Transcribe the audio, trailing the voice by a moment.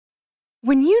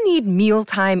When you need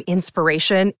mealtime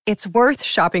inspiration, it's worth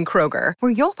shopping Kroger,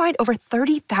 where you'll find over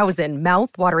 30,000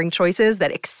 mouth-watering choices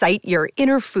that excite your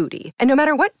inner foodie. And no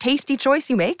matter what tasty choice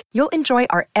you make, you'll enjoy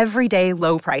our everyday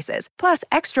low prices, plus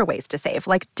extra ways to save,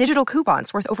 like digital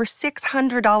coupons worth over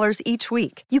 $600 each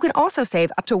week. You can also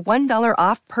save up to $1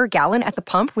 off per gallon at the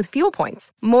pump with fuel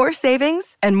points. More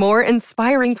savings and more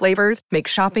inspiring flavors make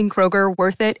shopping Kroger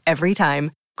worth it every time.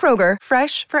 Kroger,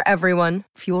 fresh for everyone.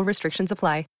 Fuel restrictions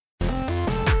apply.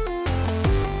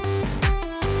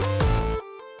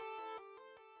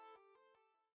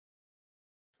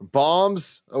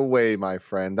 Bombs away, my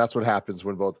friend. That's what happens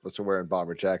when both of us are wearing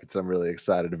bomber jackets. I'm really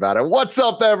excited about it. What's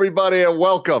up, everybody, and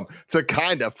welcome to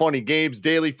Kinda Funny Games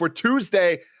Daily for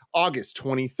Tuesday, August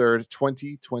 23rd,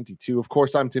 2022. Of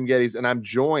course, I'm Tim Geddes, and I'm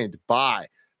joined by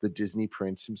the Disney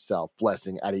Prince himself,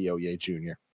 Blessing Adeoye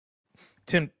Jr.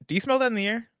 Tim, do you smell that in the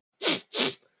air?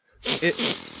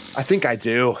 I think I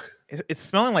do. It's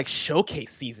smelling like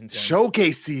showcase season, Tim.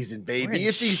 Showcase season, baby.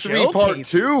 It's E3 showcase. Part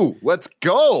 2. Let's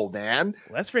go, man.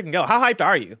 Let's freaking go. How hyped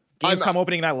are you? Gamescom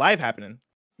opening night live happening.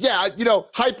 Yeah,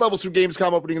 hype levels from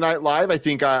Gamescom opening night live. I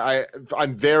think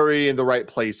I'm very in the right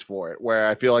place for it, where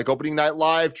I feel like opening night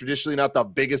live, traditionally not the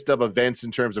biggest of events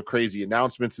in terms of crazy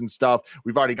announcements and stuff.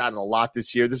 We've already gotten a lot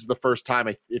this year. This is the first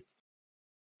time,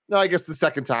 I guess the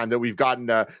second time that we've gotten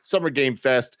Summer Game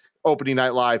Fest, opening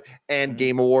night live, and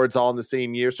Game Awards all in the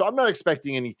same year. So I'm not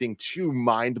expecting anything too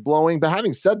mind-blowing. But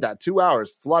having said that, 2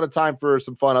 hours, it's a lot of time for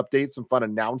some fun updates, some fun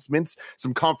announcements,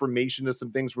 some confirmation of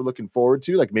some things we're looking forward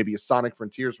to, like maybe a Sonic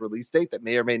Frontiers release date that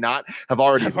may or may not have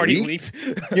already leaked.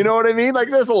 You know what I mean? Like,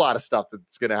 there's a lot of stuff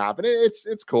that's going to happen.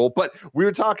 It's cool. But we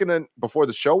were talking before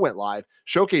the show went live,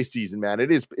 showcase season, man.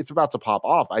 It's about to pop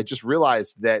off. I just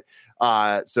realized that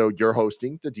so you're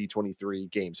hosting the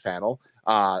D23 games panel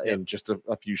in just a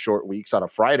few short weeks on a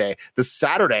Friday. The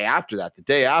Saturday after that, the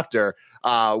day after,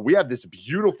 we have this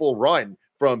beautiful run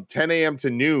from 10 a.m. to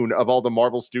noon of all the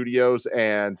Marvel Studios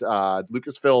and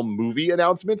Lucasfilm movie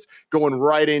announcements, going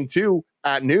right into,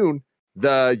 at noon,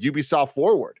 the Ubisoft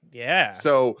Forward. Yeah.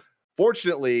 So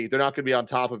fortunately, they're not going to be on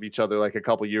top of each other like a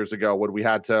couple years ago when we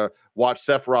had to watch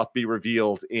Sephiroth be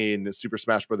revealed in Super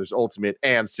Smash Bros. Ultimate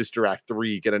and Sister Act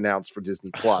 3 get announced for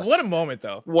Disney+. What a moment,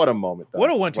 though. What a moment, though. What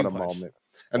a one-two punch. Moment.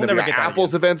 And then we got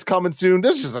Apple's events coming soon.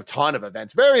 There's just a ton of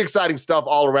events. Very exciting stuff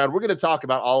all around. We're going to talk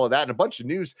about all of that and a bunch of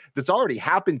news that's already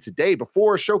happened today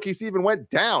before Showcase even went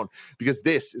down, because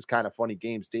this is Kinda Funny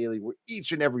Games Daily, where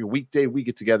each and every weekday we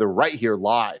get together right here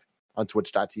live on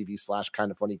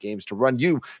twitch.tv/kindafunnygames to run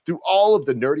you through all of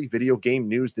the nerdy video game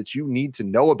news that you need to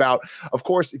know about. Of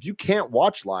course, if you can't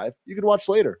watch live, you can watch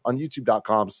later on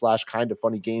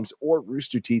youtube.com/kindafunnygames or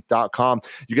roosterteeth.com.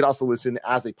 You can also listen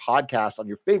as a podcast on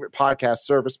your favorite podcast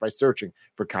service by searching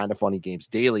for Kinda Funny Games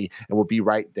Daily, and we'll be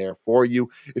right there for you.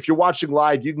 If you're watching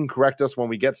live, you can correct us when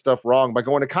we get stuff wrong by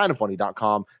going to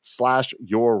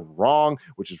kindafunny.com/you're wrong,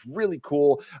 which is really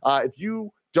cool. If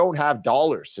you don't have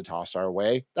dollars to toss our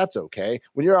way, that's okay.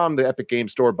 When you're on the Epic Game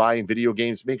Store buying video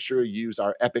games, make sure you use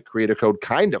our Epic creator code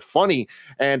Kinda Funny,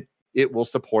 and it will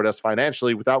support us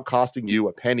financially without costing you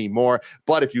a penny more.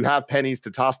 But if you have pennies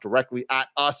to toss directly at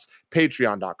us,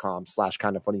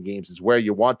 patreon.com/kindafunnygames is where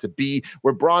you want to be,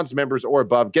 where bronze members or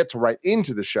above get to write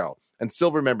into the show, and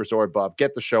silver members or above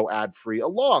get the show ad-free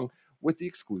along with the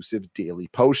exclusive daily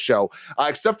post show.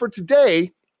 Except for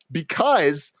today,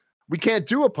 because we can't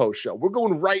do a post show. We're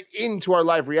going right into our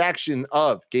live reaction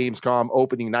of Gamescom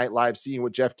opening night live, seeing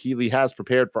what Jeff Keighley has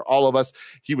prepared for all of us.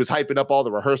 He was hyping up all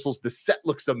the rehearsals. The set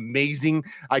looks amazing.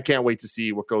 I can't wait to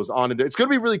see what goes on in there. It's going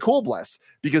to be really cool, Bless,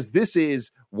 because this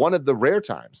is one of the rare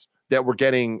times that we're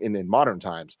getting in modern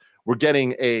times. We're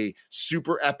getting a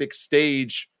super epic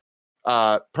stage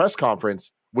press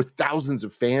conference with thousands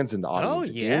of fans in the audience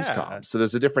at Gamescom. So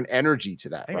there's a different energy to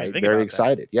that, right? Very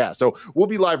excited. Yeah. So we'll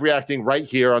be live reacting right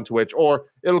here on Twitch, or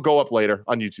it'll go up later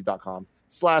on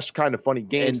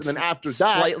youtube.com/kindafunnygames. And then after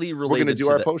that, we're going to do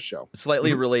our post show.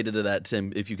 Slightly related to that,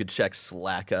 Tim, if you could check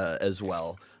Slack as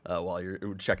well while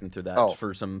you're checking through that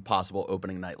for some possible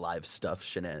opening night live stuff,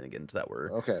 shenanigans that we're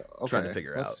trying to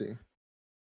figure out. Let's see.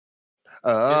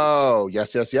 Oh,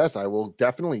 yes. I will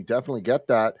definitely get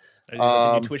that.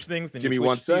 Twitch things. Give me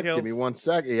 1 sec. Yeah,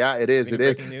 it is.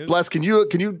 Bless, can you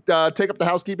take up the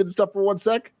housekeeping stuff for 1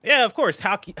 sec? Yeah, of course.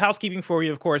 Housekeeping for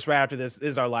you, of course. Right after this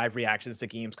is our live reactions to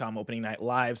Gamescom opening night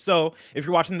live. So if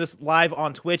you're watching this live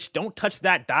on Twitch, don't touch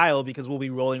that dial, because we'll be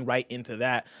rolling right into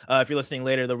that. If you're listening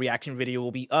later, the reaction video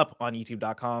will be up on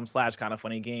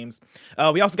youtube.com/kindafunnygames.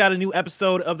 We also got a new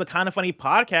episode of the Kinda Funny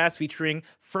podcast featuring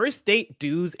first date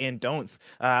do's and don'ts.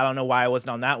 I don't know why I wasn't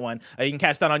on that one. You can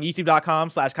catch that on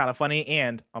youtube.com/kindafunny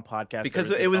and on podcast.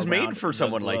 Because it was made for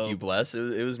someone like you, Bless.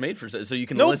 It was made for so you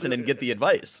can listen and get the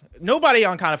advice. Nobody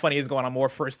on Kinda Funny is going on more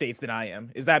first dates than I am.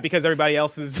 Is that because everybody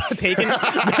else is taken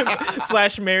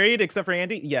 / married except for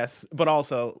Andy? Yes, but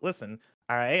also listen.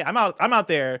 All right, I'm out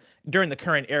there during the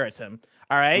current era, Tim.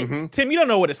 All right, Tim, you don't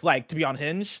know what it's like to be on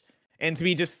Hinge and to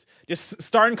be just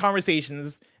starting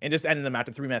conversations and just ending them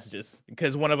after 3 messages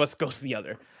because one of us goes to the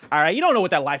other. All right, you don't know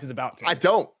what that life is about, Tim. I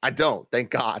don't. Thank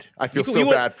God. I feel so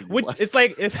bad for you. It's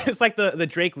like the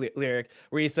Drake lyric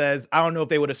where he says, "I don't know if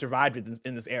they would have survived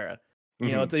in this era."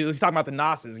 You know, he's talking about the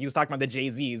Nas's. He was talking about the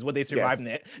Jay-Z's. Would they survive in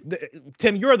it?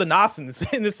 Tim, you're the Nas in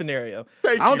this scenario.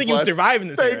 I don't think you would survive in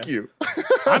this era. Thank you.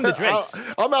 I'm the Drakes.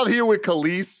 I'm out here with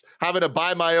Khalees having to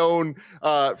buy my own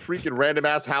freaking random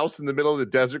ass house in the middle of the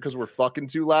desert because we're fucking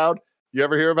too loud. You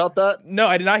ever hear about that? No,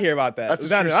 I did not hear about that. That's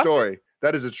a true story.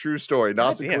 That is a true story.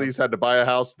 Nas and Khalees had to buy a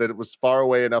house that it was far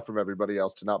away enough from everybody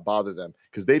else to not bother them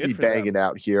because they'd be banging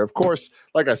out here. Of course,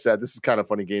 like I said, this is Kinda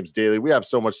Funny Games Daily. We have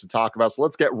so much to talk about, so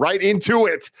let's get right into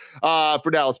it. For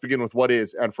now, let's begin with what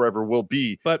is and forever will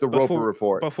be the Roper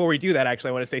Report. Before we do that, actually,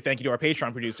 I want to say thank you to our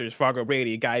Patreon producers, Fargo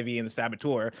Brady, Guy V, and the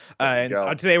Saboteur. And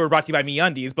today we're brought to you by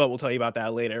MeUndies, but we'll tell you about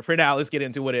that later. For now, let's get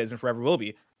into what is and forever will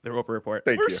be the Roper Report.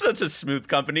 We're such a smooth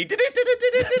company.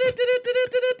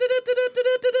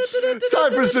 It's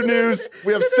time for some news.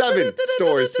 We have 7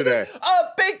 stories today. A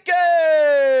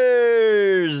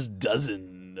baker's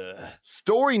dozen.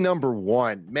 Story number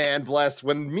 1. Man, Bless,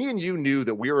 when me and you knew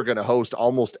that we were going to host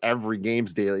almost every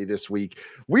Games Daily this week,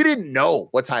 we didn't know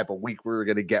what type of week we were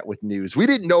going to get with news. We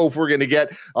didn't know if we were going to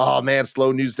get, oh man,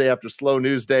 slow news day after slow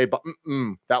news day, but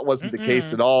that wasn't the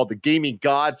case at all. The gaming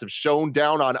gods have shone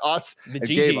down on us and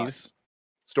gave us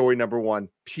story number 1.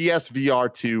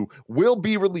 PSVR 2 will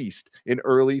be released in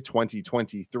early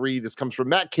 2023. This comes from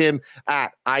Matt Kim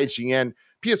at IGN.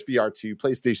 PSVR 2,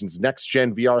 PlayStation's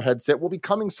next-gen VR headset, will be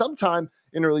coming sometime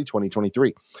in early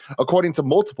 2023. According to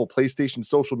multiple PlayStation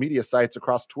social media sites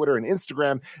across Twitter and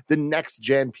Instagram, the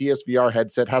next-gen PSVR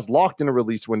headset has locked in a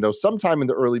release window sometime in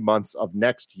the early months of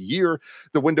next year.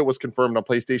 The window was confirmed on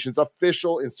PlayStation's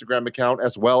official Instagram account,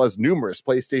 as well as numerous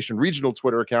PlayStation regional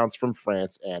Twitter accounts from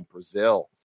France and Brazil.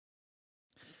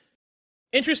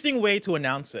 Interesting way to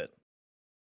announce it.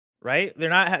 Right? They're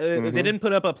not. They didn't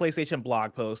put up a PlayStation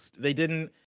blog post. They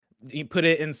didn't put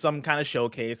it in some kind of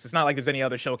showcase. It's not like there's any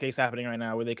other showcase happening right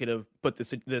now where they could have put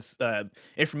this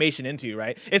information into.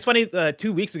 Right? It's funny.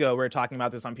 2 weeks ago, we were talking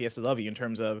about this on PSLW in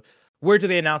terms of where do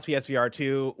they announce PSVR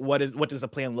 2? What does the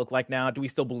plan look like now? Do we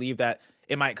still believe that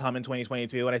it might come in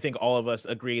 2022? And I think all of us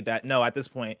agreed that no, at this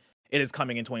point, it is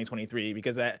coming in 2023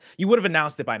 because you would have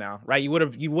announced it by now, right? You would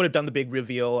have done the big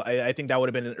reveal. I think that would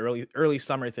have been an early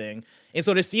summer thing. And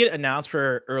so to see it announced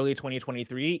for early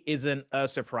 2023 isn't a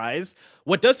surprise.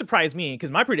 What does surprise me,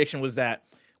 because my prediction was that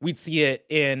we'd see it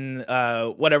in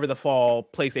whatever the fall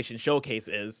PlayStation showcase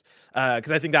is,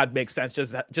 because I think that makes sense.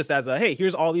 Just as a hey,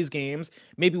 here's all these games.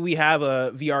 Maybe we have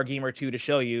a VR game or two to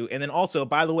show you, and then also,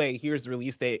 by the way, here's the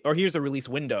release date or here's a release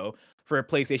window for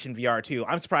PlayStation VR 2.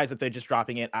 I'm surprised that they're just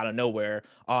dropping it out of nowhere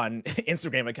on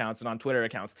Instagram accounts and on Twitter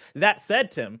accounts. That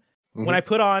said, Tim, when I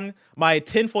put on my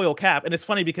tinfoil cap, and it's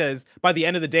funny because by the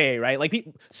end of the day, right, like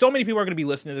so many people are going to be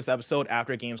listening to this episode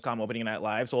after Gamescom opening night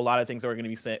live, so a lot of things that we're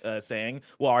going to be saying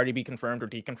will already be confirmed or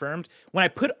deconfirmed. When I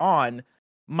put on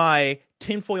my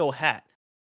tinfoil hat,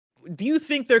 do you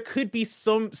think there could be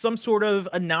some sort of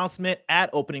announcement at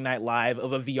opening night live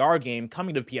of a VR game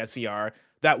coming to PSVR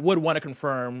that would want to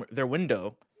confirm their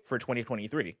window for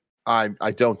 2023? I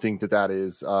don't think that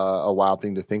is a wild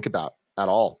thing to think about at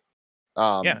all.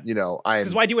 You know,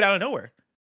 because why do it out of nowhere?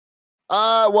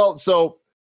 Well, so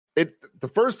the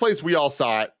first place we all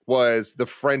saw it was the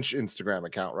French Instagram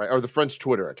account, right, or the French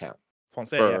Twitter account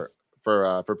for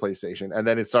PlayStation, and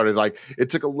then it started it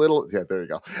took a little. Yeah, there you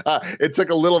go. It took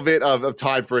a little bit of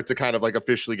time for it to kind of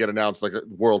officially get announced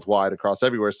worldwide across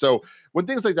everywhere. So when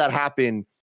things like that happen,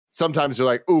 sometimes you're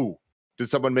like, ooh, did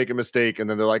someone make a mistake? And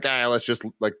then they're like, let's just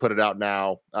put it out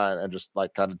now and just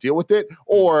kind of deal with it.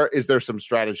 Or is there some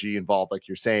strategy involved, like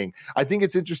you're saying? I think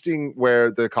it's interesting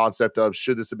where the concept of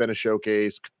should this have been a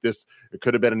showcase? It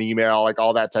could have been an email,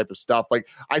 all that type of stuff.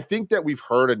 I think that we've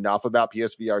heard enough about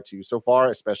PSVR 2 so far,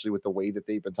 especially with the way that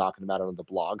they've been talking about it on the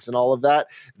blogs and all of that,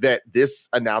 that this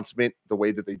announcement, the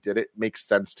way that they did it, makes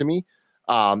sense to me.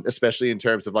 especially in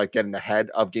terms of like getting ahead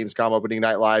of Gamescom opening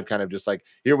night live, kind of just like,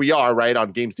 here we are, right,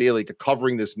 on Games Daily,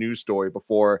 covering this news story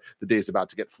before the day's about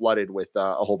to get flooded with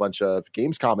a whole bunch of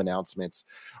Gamescom announcements.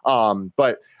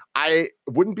 But I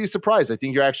wouldn't be surprised. I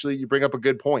think you bring up a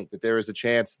good point that there is a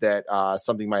chance that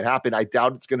something might happen. I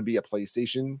doubt it's going to be a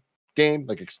PlayStation game,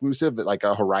 like exclusive, like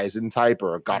a Horizon type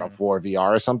or a God of War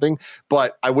VR or something.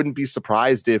 But I wouldn't be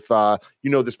surprised if,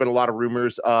 there's been a lot of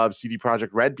rumors of CD Projekt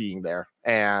Red being there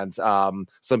and some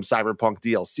Cyberpunk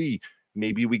DLC.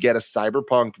 Maybe we get a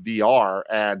Cyberpunk VR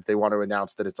and they want to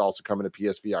announce that it's also coming to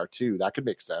PSVR 2. That could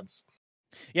make sense.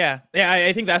 Yeah.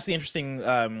 I think that's the interesting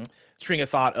string of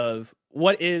thought of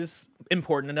what is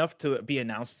important enough to be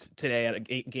announced today at a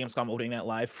Gamescom opening night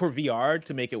live for VR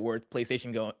to make it worth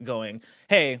PlayStation going,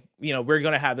 hey, we're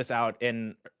going to have this out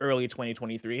in early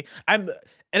 2023.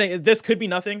 This could be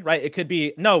nothing, right? It could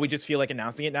be, no, we just feel like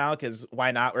announcing it now because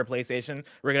why not? We're PlayStation.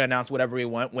 We're going to announce whatever we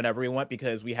want, whenever we want,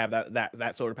 because we have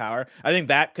that sort of power. I think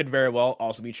that could very well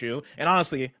also be true. And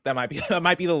honestly, that might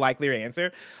be the likelier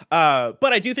answer. But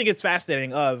I do think it's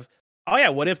fascinating of, oh yeah,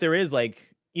 what if there is like,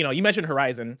 you mentioned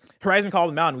Horizon Call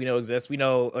of the Mountain, we know exists. We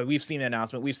know we've seen the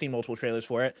announcement. We've seen multiple trailers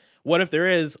for it. What if there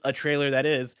is a trailer that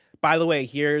is, by the way,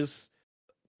 here's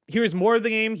more of the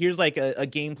game. Here's like a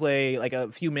gameplay, like a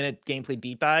few minute gameplay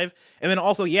deep dive. And then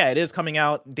also, yeah, it is coming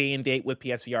out day and date with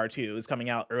PSVR 2. It's coming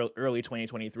out early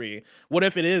 2023. What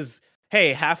if it is,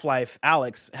 hey, Half-Life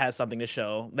Alyx has something to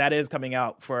show that is coming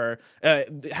out for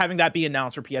having that be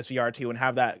announced for PSVR 2 and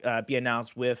have that be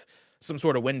announced with some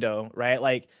sort of window, right?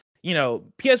 Like,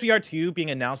 PSVR 2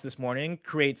 being announced this morning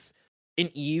creates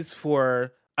an ease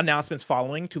for announcements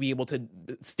following to be able to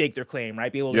stake their claim,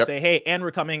 right? Be able to say, hey, and we're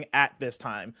coming at this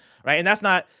time, right? And that's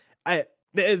not,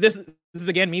 this is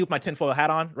again me with my tinfoil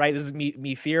hat on, right? This is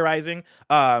me theorizing.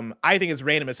 I think it's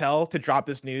random as hell to drop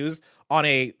this news on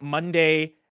a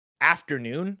Monday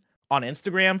afternoon on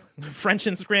Instagram, French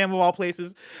Instagram of all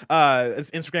places. It's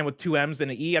Instagram with 2 M's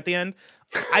and an E at the end.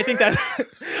 I think that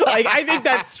I think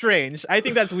that's strange. I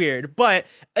think that's weird, but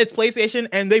it's PlayStation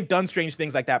and they've done strange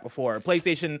things like that before.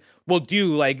 PlayStation will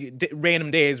do like random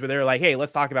days where they're like, hey,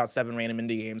 let's talk about 7 random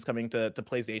indie games coming to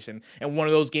PlayStation. And one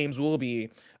of those games will be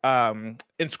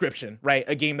Inscription, right?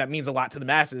 A game that means a lot to the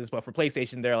masses, but for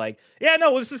PlayStation, they're like, yeah,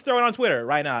 no, let's just throw it on Twitter.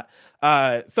 Why not?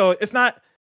 So it's not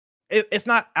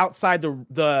outside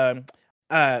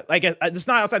it's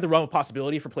not outside the realm of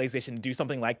possibility for PlayStation to do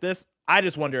something like this. I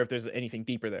just wonder if there's anything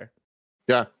deeper there.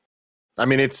 Yeah. I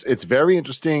mean, it's very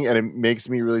interesting, and it makes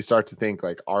me really start to think,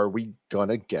 like, are we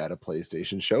gonna get a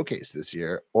PlayStation showcase this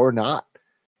year or not?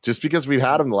 Just because we've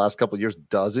had them the last couple of years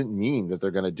doesn't mean that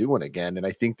they're going to do one again. And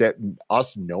I think that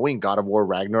us knowing God of War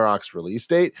Ragnarok's release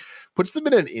date puts them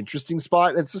in an interesting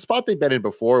spot. And it's a spot they've been in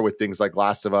before with things like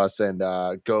Last of Us and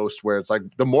Ghost, where it's like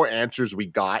the more answers we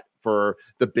got for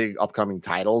the big upcoming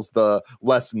titles, the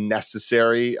less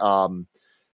necessary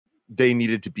they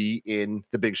needed to be in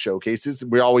the big showcases.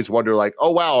 We always wonder, like,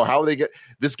 oh wow, how are they get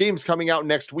this game's coming out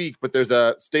next week, but there's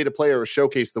a state of play or a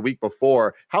showcase the week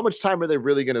before. How much time are they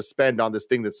really going to spend on this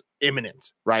thing that's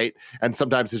imminent, right? And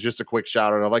sometimes it's just a quick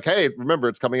shout out of like, hey, remember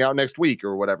it's coming out next week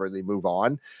or whatever, and they move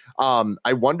on.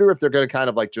 I wonder if they're going to kind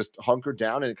of like just hunker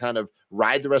down and kind of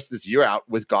ride the rest of this year out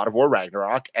with God of War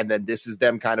Ragnarok, and then this is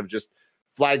them kind of just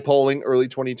flagpoling early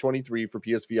 2023 for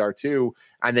PSVR 2,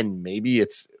 and then maybe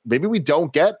we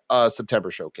don't get a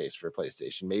September showcase for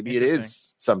PlayStation. Maybe it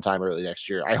is sometime early next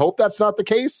year. I hope that's not the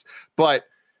case, but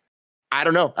I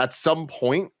don't know. At some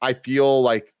point, I feel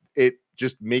like it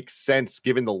just makes sense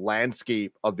given the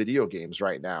landscape of video games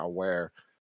right now, where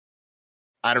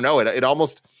I don't know. It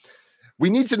almost, we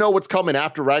need to know what's coming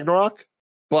after Ragnarok,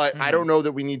 but I don't know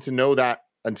that we need to know that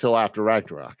until after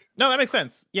Ragnarok. No, that makes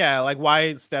sense. Yeah, like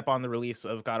why step on the release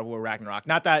of God of War Ragnarok?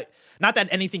 Not that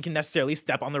anything can necessarily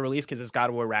step on the release because it's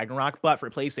God of War Ragnarok, but for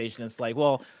PlayStation, it's like,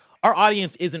 well, our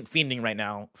audience isn't fiending right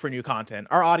now for new content.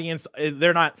 Our audience,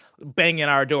 they're not banging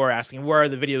our door asking, where are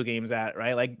the video games at,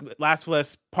 right? Like Last of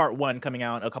Us Part 1 coming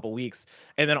out in a couple weeks,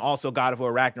 and then also God of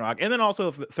War Ragnarok, and then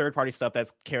also third-party stuff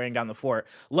that's carrying down the fort,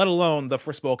 let alone the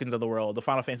Forspokens of the world, the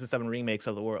Final Fantasy VII remakes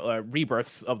of the world,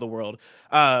 rebirths of the world.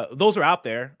 Those are out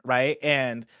there, right?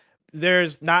 And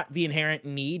there's not the inherent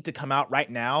need to come out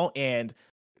right now and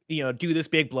do this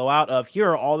big blowout of here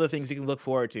are all the things you can look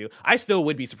forward to. I still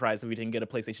would be surprised if we didn't get a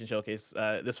PlayStation showcase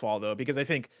this fall, though, because I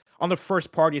think on the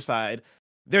first party side,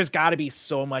 there's got to be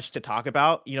so much to talk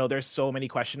about. There's so many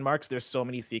question marks. There's so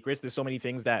many secrets. There's so many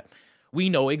things that we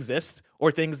know exist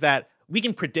or things that we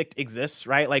can predict exists,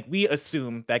 right? Like we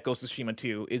assume that Ghost of Tsushima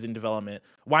 2 is in development.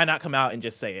 Why not come out and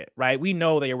just say it, right? We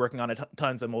know that you're working on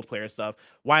tons of multiplayer stuff.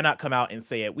 Why not come out and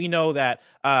say it? We know that,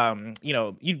 you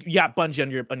know, you got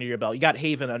Bungie under your belt. You got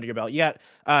Haven under your belt. You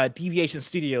got Deviation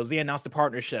Studios. They announced a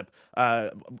partnership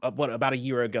about a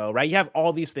year ago, right? You have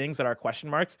all these things that are question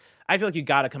marks. I feel like you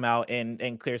got to come out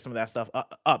and clear some of that stuff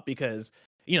up because,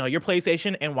 you know, your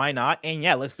PlayStation, and why not? And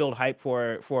yeah, let's build hype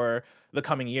for the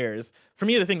coming years. For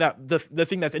me, the thing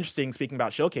that's interesting, speaking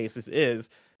about showcases, is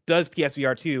does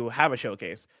PSVR 2 have a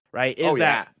showcase, right? Does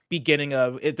that happen beginning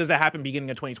of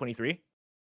 2023?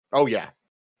 Oh yeah,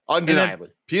 undeniably.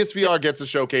 PSVR gets a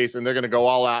showcase, and they're going to go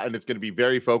all out, and it's going to be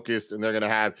very focused, and they're going to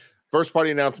have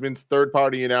first-party announcements,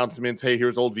 third-party announcements. Hey,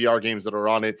 here's old VR games that are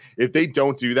on it. If they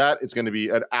don't do that, it's going to be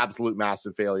an absolute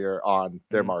massive failure on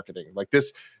their marketing. Like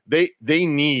this, they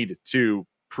need to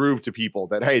prove to people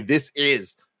that, hey, this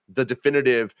is the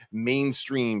definitive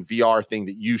mainstream VR thing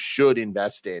that you should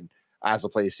invest in as a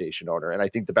PlayStation owner. And I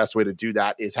think the best way to do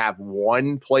that is have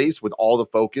one place with all the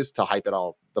focus to hype it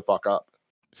all the fuck up.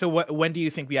 So when do you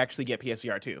think we actually get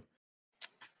PSVR 2?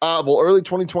 Well, early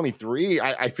 2023.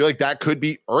 I feel like that could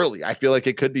be early. I feel like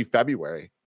it could be February.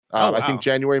 Wow. I think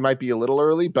January might be a little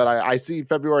early, but I see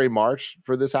February, March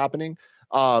for this happening.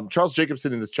 Charles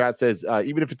Jacobson in this chat says,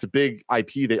 even if it's a big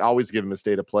IP, they always give him a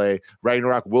state of play.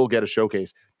 Ragnarok will get a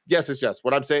showcase. Yes.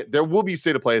 What I'm saying, there will be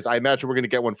state of plays. I imagine we're going to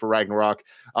get one for Ragnarok.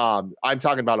 I'm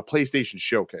talking about a PlayStation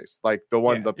showcase, like the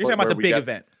one. You're talking about the big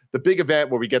event. The big event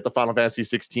where we get the Final Fantasy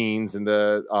 16s and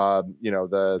the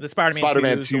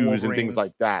Spider-Man 2s and things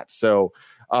like that. So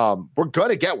we're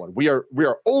gonna get one. We are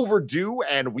overdue,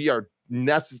 and we are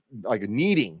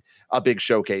needing a big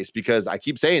showcase, because I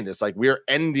keep saying this, like, we're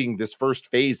ending this first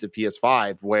phase of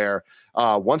PS5 where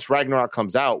once Ragnarok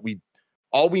comes out,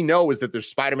 all we know is that there's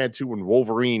Spider-Man 2 and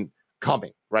Wolverine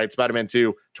coming, right? Spider-Man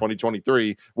 2,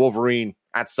 2023, Wolverine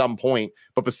at some point.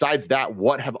 But besides that,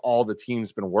 what have all the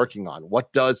teams been working on?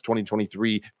 What does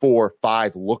 2023, 4,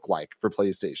 5 look like for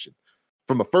PlayStation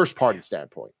from a first party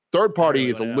standpoint? Third party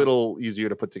is a little easier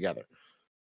to put together.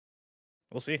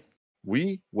 We'll see.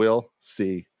 We will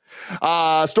see.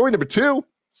 Story number 2.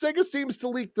 Sega seems to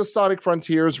leak the Sonic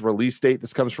Frontiers release date.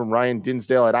 This comes from Ryan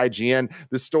Dinsdale at IGN.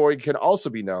 This story can also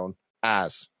be known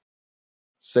as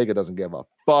Sega doesn't give a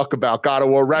fuck about God of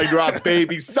War Ragnarok,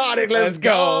 baby. Sonic, let's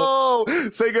go.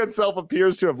 Sega itself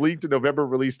appears to have leaked a November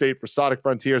release date for Sonic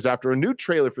Frontiers after a new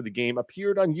trailer for the game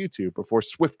appeared on YouTube before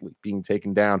swiftly being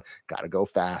taken down. Gotta go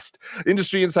fast.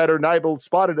 Industry insider Nibel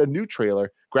spotted a new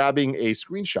trailer grabbing a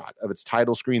screenshot of its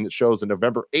title screen that shows a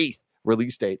November 8th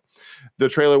release date. The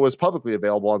trailer was publicly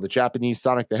available on the Japanese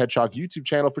Sonic the Hedgehog YouTube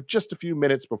channel for just a few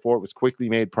minutes before it was quickly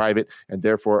made private and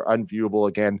therefore unviewable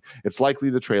again. It's likely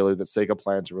the trailer that Sega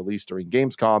planned to release during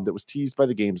Gamescom that was teased by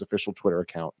the game's official Twitter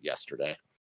account yesterday.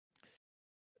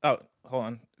 Oh, hold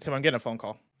on. Tim, I'm getting a phone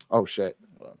call. Oh, shit.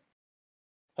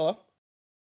 Hello?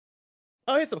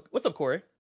 Oh, hey, what's up, Corey?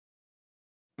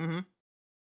 Mm-hmm.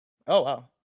 Oh, wow.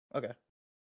 Okay.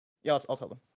 Yeah, I'll tell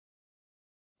them.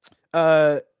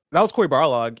 That was Corey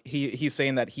Barlog. He's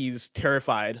saying that he's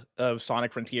terrified of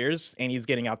Sonic Frontiers and he's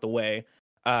getting out the way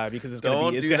because it's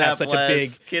gonna have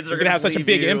such a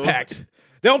big impact.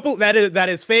 That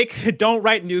is fake. Don't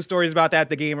write news stories about that,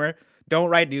 The Gamer. Don't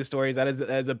write news stories. That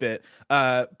is a bit.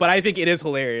 But I think it is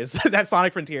hilarious that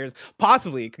Sonic Frontiers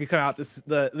possibly could come out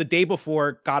the day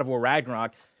before God of War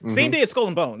Ragnarok, same day as Skull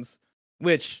and Bones,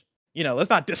 which, you know, let's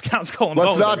not discount Skull and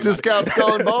Bones. Let's not discount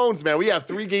Skull and Bones, man. We have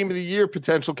 3 Game of the Year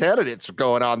potential candidates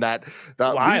going on that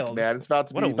week, man. It's about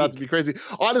to be crazy.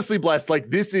 Honestly, Bless, like,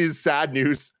 this is sad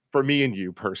news for me and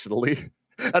you personally,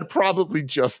 and probably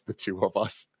just the two of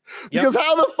us. Because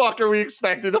how the fuck are we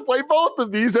expected to play both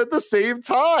of these at the same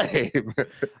time?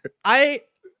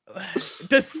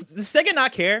 Does Sega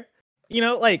not care? You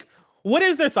know, like, what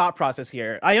is their thought process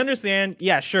here? I understand,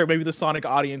 yeah, sure, maybe the Sonic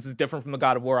audience is different from the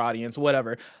God of War audience,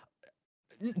 whatever.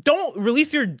 Don't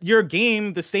release your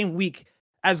game the same week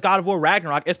as God of War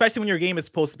Ragnarok, especially when your game is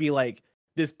supposed to be like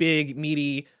this big,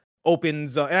 meaty, open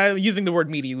zone. And I'm using the word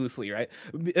meaty loosely, right?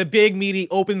 A big, meaty,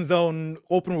 open zone,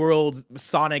 open world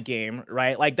Sonic game,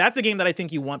 right? Like, that's a game that I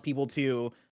think you want people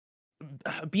to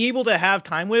be able to have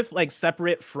time with, like,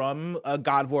 separate from a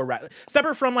God of War,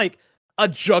 separate from like a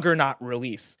Juggernaut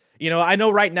release. You know, I know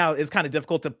right now it's kind of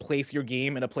difficult to place your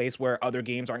game in a place where other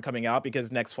games aren't coming out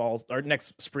because next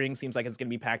spring seems like it's going to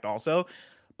be packed also.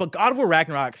 But God of War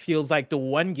Ragnarok feels like the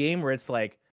one game where it's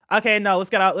like, okay, no,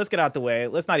 let's get out the way.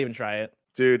 Let's not even try it.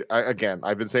 Dude,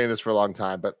 I've been saying this for a long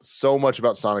time, but so much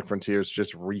about Sonic Frontiers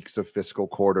just reeks of fiscal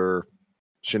quarter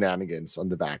shenanigans on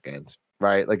the back end.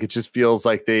 right? Like it just feels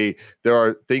like there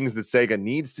are things that Sega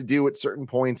needs to do at certain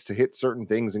points to hit certain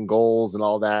things and goals and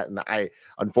all that. And I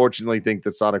unfortunately think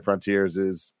that Sonic Frontiers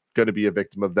is going to be a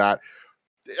victim of that.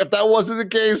 If that wasn't the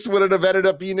case, would it have ended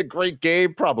up being a great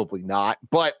game? Probably not.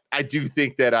 But I do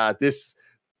think that this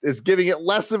is giving it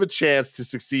less of a chance to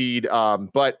succeed.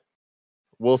 But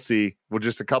we'll see. We're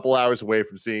just a couple hours away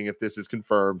from seeing if this is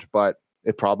confirmed, but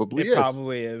it probably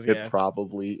is. It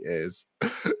probably is.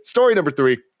 Story number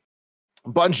 3.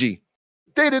 Bungie.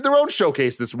 They did their own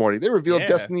showcase this morning. They revealed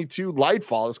Destiny 2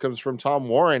 Lightfall. This comes from Tom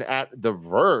Warren at The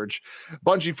Verge.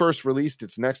 Bungie first released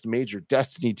its next major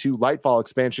Destiny 2 Lightfall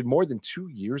expansion more than 2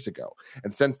 years ago.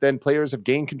 And since then, players have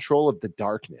gained control of the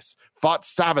darkness, fought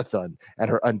Savathun and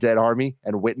her undead army,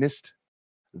 and witnessed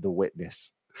the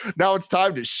witness. Now it's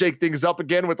time to shake things up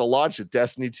again with the launch of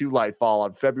Destiny 2 Lightfall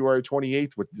on February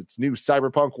 28th with its new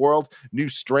cyberpunk world, new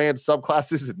Strand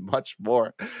subclasses, and much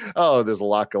more. Oh, there's a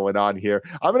lot going on here.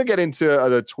 I'm going to get into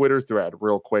the Twitter thread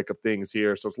real quick of things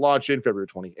here. So it's launching February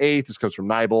 28th. This comes from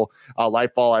Nibel.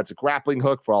 Lightfall adds a grappling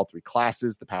hook for all 3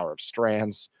 classes, the power of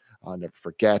Strands. Never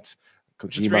forget. Kojima.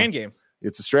 It's a Strand game.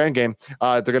 It's a Strand game.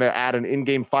 They're going to add an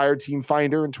in-game fire team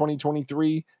finder in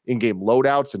 2023, in-game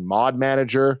loadouts and mod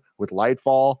manager with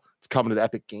Lightfall. It's coming to the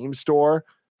Epic Game Store.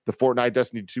 The Fortnite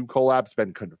Destiny 2 collab's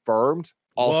been confirmed.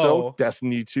 Also,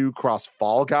 Destiny 2 cross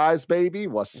Fall Guys, baby.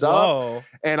 What's up?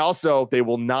 And also, they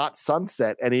will not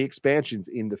sunset any expansions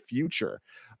in the future.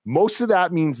 Most of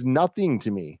that means nothing to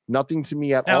me. Nothing to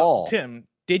me at all. Tim,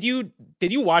 did you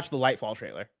watch the Lightfall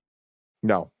trailer?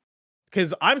 No.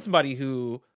 Because I'm somebody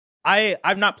who...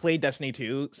 I've not played Destiny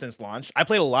 2 since launch. I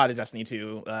played a lot of Destiny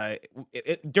 2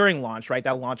 during launch, right?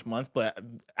 That launch month, but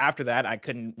after that, I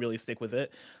couldn't really stick with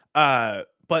it. But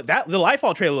the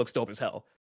Lightfall trailer looks dope as hell.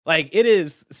 Like it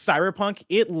is cyberpunk.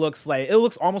 It looks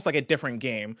almost like a different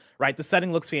game, right? The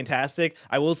setting looks fantastic.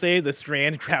 I will say the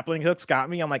Strand grappling hooks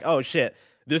got me. I'm like, oh shit,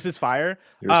 this is fire.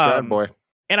 You're a Strand boy.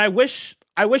 And I wish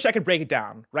I could break it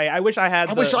down, right? I wish I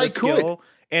had the skill could.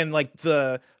 And like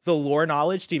the lore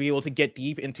knowledge to be able to get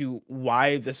deep into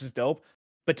why this is dope.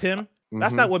 But Tim,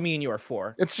 that's not what me and you are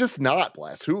for. It's just not,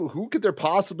 Bless. Who could there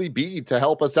possibly be to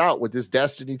help us out with this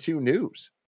Destiny 2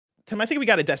 news? Tim, I think we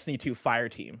got a Destiny 2 fire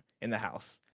team in the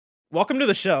house. Welcome to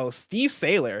the show, Steve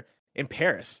Saylor in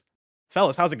Paris.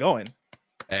 Fellas, how's it going?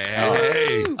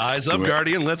 Hey, eyes up,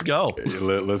 Guardian. Let's go.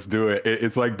 Let's do it.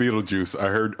 It's like Beetlejuice. I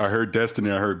heard Destiny.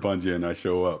 I heard Bungie, and I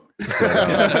show up.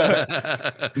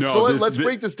 Let's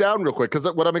break this down real quick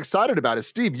because what I'm excited about is,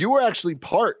 Steve, you were actually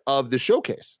part of the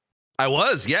showcase. I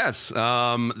was, yes.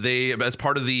 They, as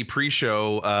part of the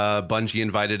pre-show, Bungie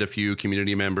invited a few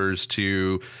community members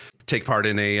to take part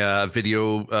in a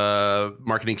video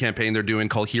marketing campaign they're doing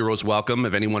called Heroes Welcome.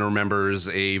 If anyone remembers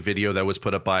a video that was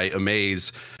put up by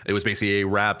Amaze, it was basically a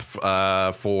rap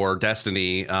for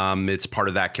Destiny. It's part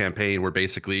of that campaign where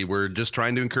basically we're just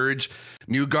trying to encourage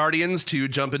new Guardians to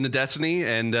jump into Destiny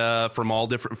and from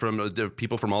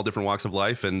people from all different walks of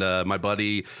life. And my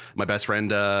best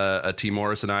friend T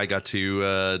Morris and I got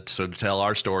to sort of tell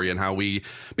our story and how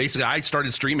I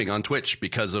started streaming on Twitch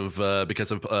because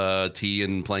of T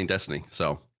and playing Destiny.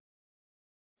 So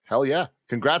hell yeah,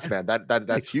 congrats, man.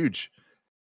 That's huge.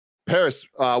 Paris,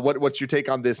 what's your take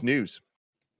on this news?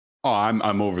 Oh,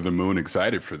 I'm over the moon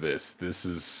excited for this. This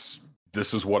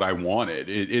is what I wanted.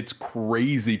 It's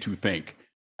crazy to think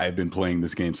I've been playing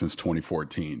this game since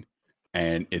 2014,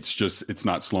 and it's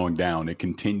not slowing down.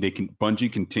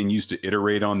 Bungie continues to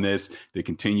iterate on this. They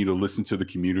continue to listen to the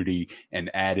community and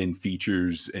add in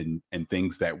features and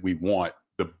things that we want.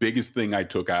 The biggest thing I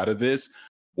took out of this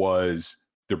was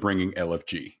they're bringing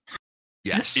LFG.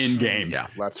 Yes. In game. Yeah.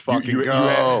 Let's fucking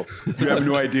go. You have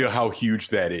no idea how huge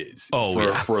that is.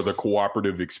 Oh, for the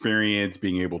cooperative experience,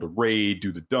 being able to raid,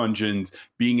 do the dungeons,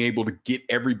 being able to get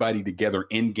everybody together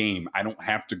in game. I don't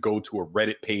have to go to a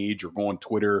Reddit page or go on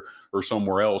Twitter or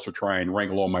somewhere else or try and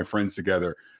wrangle all my friends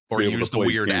together. Or use the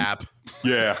weird app.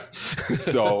 Yeah.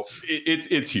 So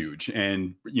it's huge.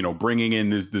 And, bringing in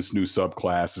this new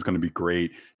subclass is going to be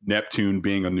great. Neptune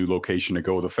being a new location to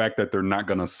go. The fact that they're not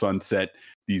going to sunset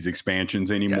these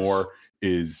expansions anymore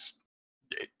is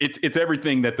it's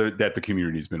everything that the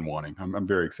community's been wanting. I'm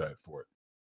very excited for it.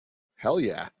 Hell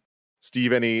yeah.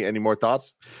 Steve, any more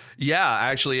thoughts? Yeah,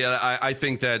 actually, I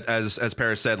think that as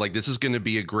Paris said, like this is going to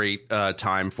be a great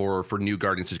time for new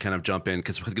Guardians to kind of jump in,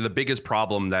 because the biggest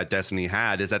problem that Destiny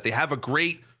had is that they have a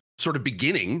great sort of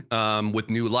beginning with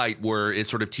New Light, where it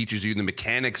sort of teaches you the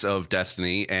mechanics of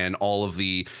Destiny and all of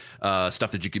the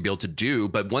stuff that you could be able to do.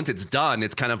 But once it's done,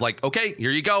 it's kind of like, okay,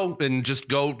 here you go, and just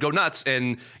go nuts,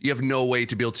 and you have no way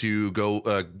to be able to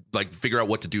go like figure out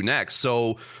what to do next.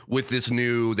 So with this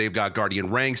new, they've got Guardian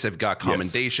ranks, they've got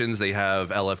commendations, they have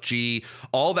LFG,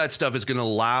 all that stuff is going to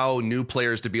allow new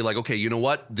players to be like, okay, you know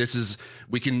what, this is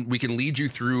we can lead you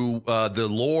through the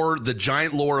lore, the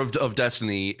giant lore of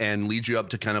Destiny, and lead you up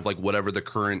to kind of like whatever the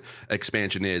current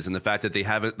expansion is. And the fact that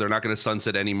they're not going to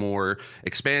sunset any more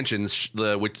expansions,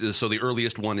 so the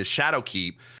earliest one is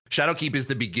Shadowkeep. Shadowkeep is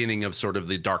the beginning of sort of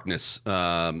the Darkness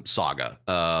saga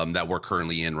that we're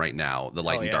currently in right now, the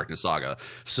Light and Darkness saga.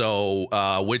 So,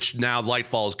 which now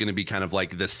Lightfall is going to be kind of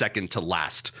like the second to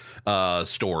last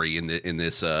story in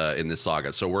this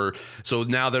saga. So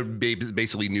now they're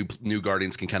basically new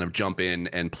Guardians can kind of jump in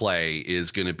and play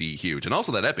is going to be huge. And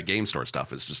also that Epic Game Store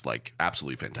stuff is just like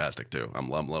absolutely fantastic too. I'm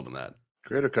loving that.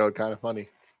 Creator code, kind of funny.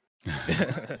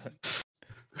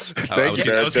 I was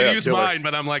going to use mine,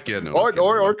 but I'm like, yeah, no.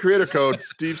 Or creator code,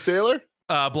 Steve Saylor.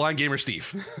 Blind Gamer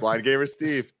Steve. Blind Gamer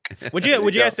Steve. Would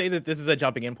you guys say that this is a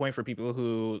jumping in point for people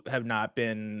who have not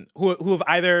been who have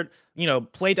either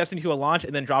played Destiny 2 at launch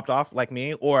and then dropped off like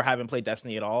me, or haven't played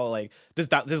Destiny at all? Like, does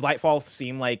Lightfall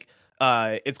seem like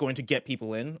it's going to get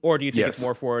people in, or do you think it's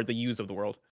more for the use of the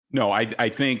world? No, I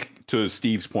think to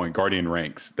Steve's point, Guardian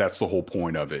ranks, that's the whole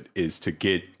point of it, is to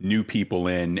get new people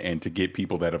in and to get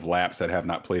people that have lapsed, that have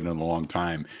not played in a long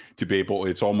time, to be able,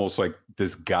 it's almost like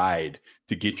this guide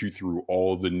to get you through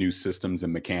all the new systems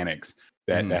and mechanics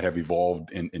that have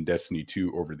evolved in Destiny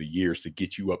 2 over the years, to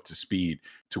get you up to speed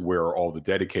to where all the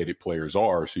dedicated players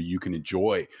are, so you can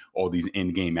enjoy all these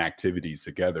in-game activities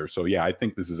together. So yeah, I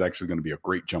think this is actually going to be a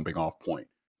great jumping off point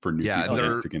for new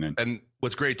people to get in. And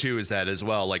what's great too is that as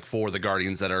well, like for the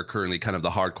Guardians that are currently kind of the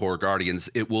hardcore Guardians,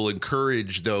 it will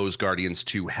encourage those Guardians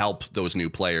to help those new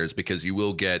players, because you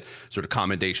will get sort of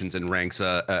commendations and ranks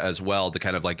as well, to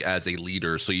kind of like as a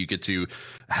leader. So you get to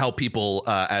help people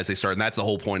as they start. And that's the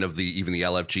whole point of even the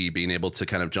LFG being able to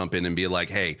kind of jump in and be like,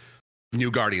 hey, new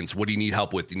Guardians, what do you need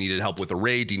help with? Do you need help with a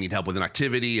raid? Do you need help with an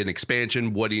activity, an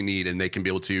expansion? What do you need? And they can be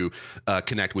able to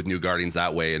connect with new Guardians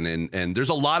that way. And there's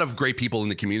a lot of great people in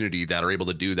the community that are able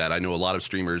to do that. I know a lot of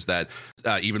streamers that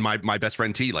even my best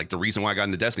friend T, like the reason why I got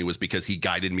into Destiny was because he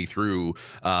guided me through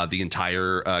the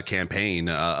entire campaign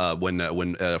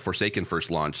when Forsaken first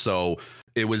launched. So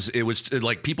it was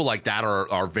like people like that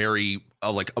are very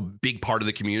like a big part of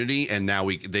the community, and now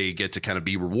they get to kind of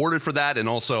be rewarded for that, and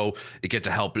also it get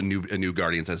to help a new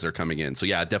Guardians as they're coming in. So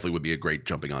yeah, it definitely would be a great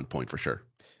jumping on point for sure.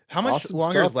 How much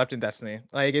longer is left in Destiny?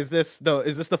 Like, is this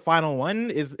the final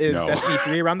one? Is no. Destiny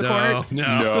 3 around the corner?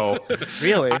 No.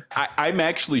 Really? I'm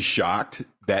actually shocked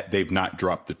that they've not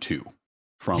dropped the 2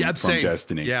 from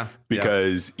Destiny. Yeah.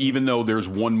 Because even though there's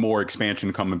one more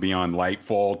expansion coming beyond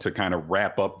Lightfall to kind of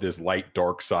wrap up this light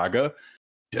dark saga,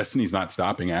 Destiny's not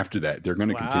stopping after that. They're going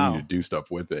to continue to do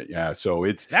stuff with it. Yeah. So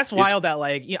that's wild that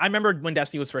like, I remember when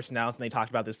Destiny was first announced and they talked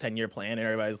about this 10-year plan, and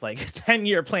everybody's like,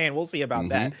 10-year plan, we'll see about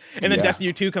that. And then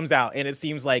Destiny 2 comes out, and it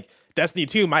seems like Destiny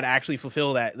 2 might actually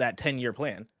fulfill that 10-year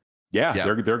plan. Yeah,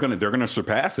 they're gonna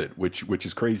surpass it, which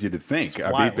is crazy to think.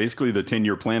 I mean, basically, the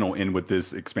 10-year plan will end with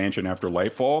this expansion after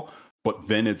Lightfall, but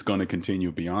then it's going to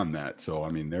continue beyond that. So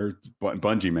I mean, they're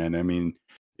Bungie, man. I mean,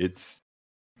 it's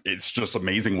just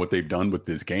amazing what they've done with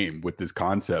this game, with this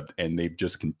concept, and they've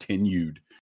just continued,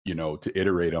 to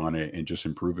iterate on it and just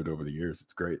improve it over the years.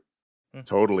 It's great.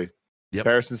 Totally. Yep.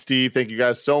 Paris and Steve, thank you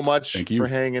guys so much for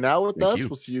hanging out with us.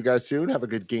 We'll see you guys soon. Have a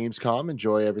good Gamescom.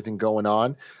 Enjoy everything going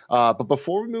on. But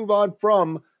before we move on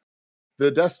from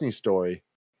the Destiny story,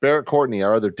 Barrett Courtney,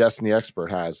 our other Destiny expert,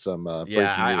 has some breaking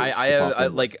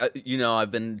news.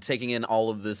 I've been taking in all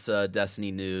of this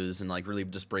Destiny news and like really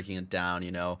just breaking it down.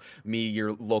 Me,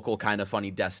 your local kind of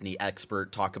funny Destiny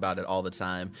expert, talk about it all the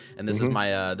time. And this is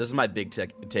my big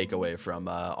takeaway from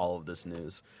all of this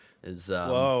news.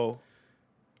 Whoa.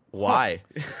 Why?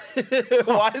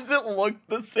 Why does it look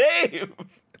the same?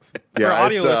 For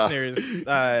audio listeners,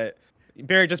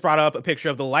 Barry just brought up a picture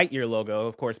of the Lightyear logo.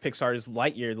 Of course, Pixar's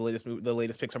Lightyear, the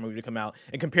latest Pixar movie to come out,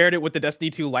 and compared it with the Destiny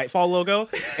 2 Lightfall logo.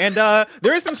 And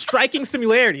there is some striking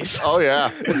similarities. Oh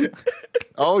yeah.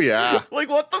 Like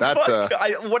what the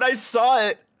fuck? When I saw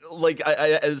it, like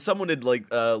someone had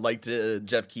liked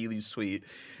Jeff Keighley's tweet.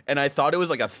 And I thought it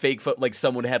was like a fake foot, like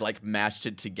someone had like matched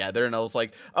it together. And I was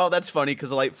like, oh, that's funny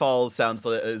because Lightfall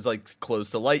is like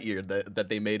close to Lightyear, that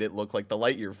they made it look like the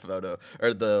Lightyear photo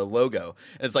or the logo.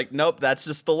 And it's like, nope, that's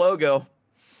just the logo.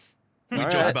 We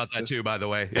joke about that totally, by the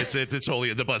way. It's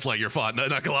totally the Buzz Lightyear font.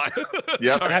 Not gonna lie.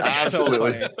 Yep,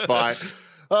 absolutely. Fine.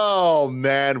 Oh,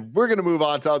 man. We're going to move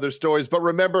on to other stories. But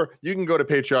remember, you can go to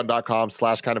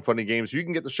patreon.com/kindoffunnygames. You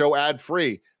can get the show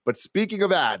ad-free. But speaking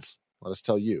of ads, let us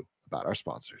tell you about our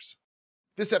sponsors.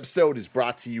 This episode is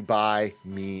brought to you by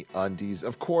MeUndies.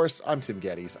 Of course, I'm Tim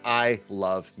Geddes. I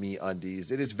love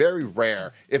MeUndies. It is very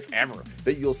rare, if ever,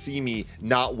 that you'll see me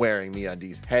not wearing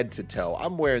MeUndies head to toe.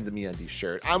 I'm wearing the MeUndies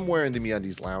shirt. I'm wearing the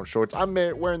MeUndies lounge shorts. I'm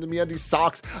wearing the MeUndies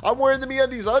socks. I'm wearing the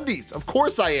MeUndies undies. Of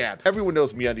course I am. Everyone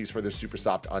knows MeUndies for their super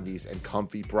soft undies and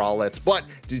comfy bralettes. But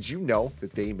did you know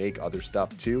that they make other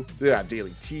stuff too? They have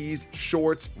daily tees,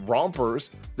 shorts,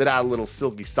 rompers that add a little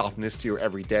silky softness to your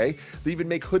everyday. They even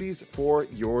make hoodies for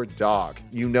your dog.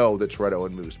 You know that Toretto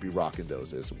and Moose be rocking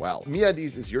those as well.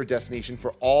 MeUndies is your destination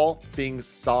for all things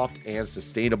soft and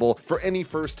sustainable. For any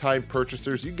first-time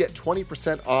purchasers, you get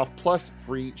 20% off plus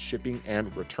free shipping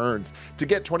and returns. To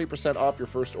get 20% off your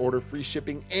first order, free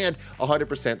shipping, and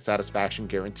 100% satisfaction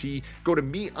guarantee, go to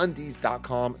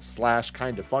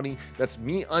MeUndies.com/kindafunny. That's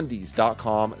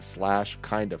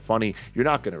MeUndies.com/kindafunny. You're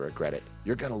not going to regret it.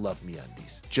 You're going to love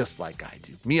MeUndies, just like I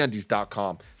do.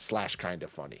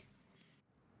 MeUndies.com/kindafunny.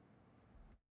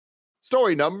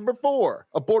 Story number 4,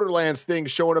 a Borderlands thing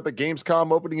showing up at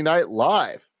Gamescom opening night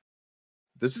live.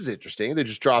 This is interesting. They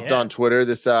just dropped on Twitter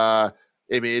this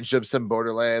image of some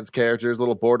Borderlands characters,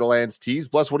 little Borderlands tease.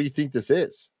 Bless, what do you think this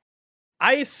is?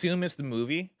 I assume it's the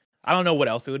movie. I don't know what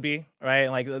else it would be, right?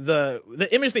 Like the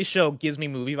image they show gives me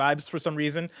movie vibes for some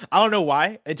reason. I don't know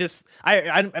why. It just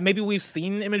I maybe we've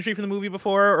seen imagery from the movie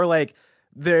before, or like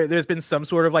there's been some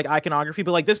sort of like iconography,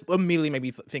 but like this immediately made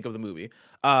me think of the movie.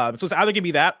 So it's either gonna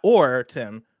be that or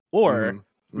Tim, or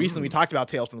recently we talked about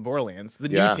Tales from the Borderlands, the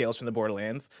new Tales from the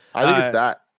Borderlands. I think it's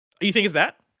that. You think it's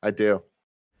that? I do.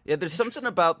 Yeah, there's something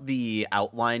about the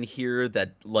outline here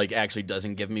that like actually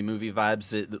doesn't give me movie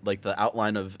vibes. Like the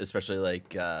outline of especially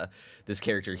like this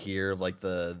character here, like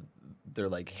their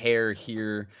like hair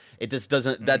here. It just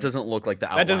doesn't. That doesn't look like the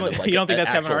outline. That doesn't. Of, like, you don't think that's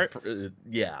Kevin Hart?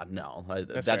 Yeah, no.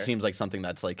 That fair. seems like something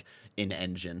that's like in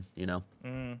engine. You know.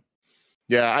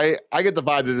 Yeah, I get the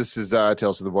vibe that this is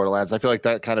Tales from the Borderlands. I feel like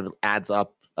that kind of adds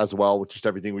up as well with just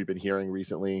everything we've been hearing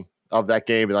recently of that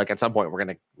game. And like at some point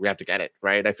we have to get it,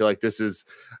 right? I feel like this is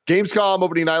Gamescom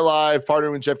opening night live,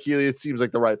 partnering with Jeff Keighley. It seems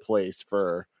like the right place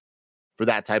for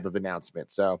that type of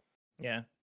announcement. So yeah,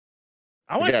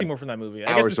 I want to see more from that movie.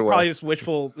 I guess it's probably just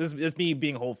wishful. This is me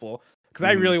being hopeful because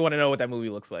I really want to know what that movie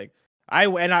looks like. I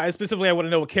want to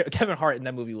know what Kevin Hart in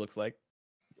that movie looks like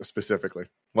specifically.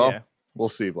 Well, we'll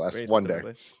see, Bless, one day.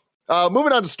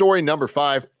 Moving on to story number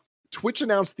 5. Twitch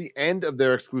announced the end of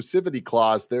their exclusivity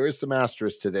clause. There is some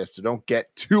asterisk to this, so don't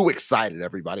get too excited,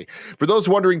 everybody. For those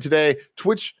wondering today,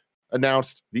 Twitch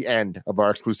announced the end of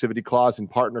our exclusivity clause in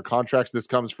partner contracts. This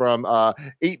comes from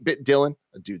 8-Bit Dylan,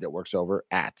 a dude that works over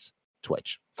at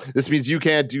Twitch. This means you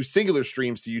can't do singular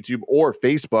streams to YouTube or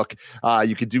Facebook.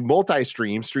 You can do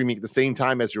multi-stream, streaming at the same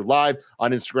time as you're live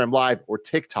on Instagram Live or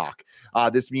TikTok.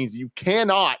 This means you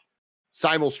cannot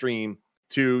simul-stream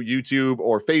to YouTube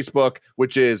or Facebook,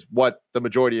 which is what the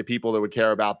majority of people that would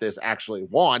care about this actually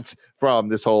want from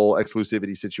this whole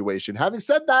exclusivity situation. Having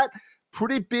said that,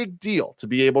 pretty big deal to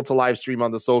be able to live stream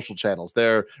on the social channels.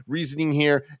 Their reasoning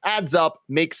here adds up,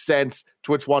 makes sense.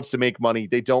 Twitch wants to make money.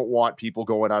 They don't want people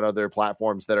going on other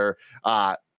platforms that are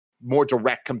more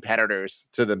direct competitors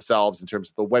to themselves in terms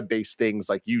of the web-based things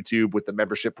like YouTube with the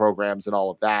membership programs and all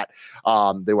of that.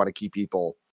 They want to keep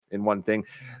people in one thing.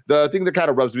 The thing that kind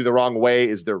of rubs me the wrong way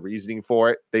is their reasoning for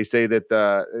it. They say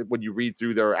that when you read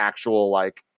through their actual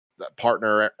like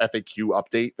partner FAQ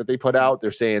update that they put out,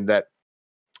 they're saying that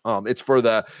it's for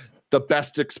the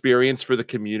best experience for the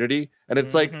community. And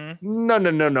it's like,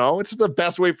 no. It's the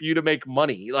best way for you to make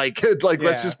money. Like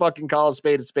let's just fucking call a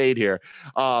spade here.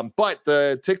 But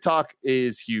the TikTok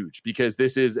is huge because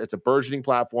it's a burgeoning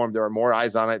platform. There are more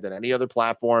eyes on it than any other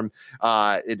platform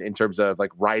in terms of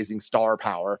like rising star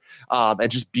power. And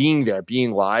just being there,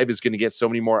 being live is going to get so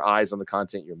many more eyes on the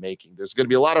content you're making. There's going to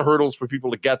be a lot of hurdles for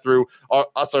people to get through.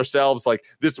 Us ourselves, like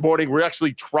this morning, we're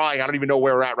actually trying. I don't even know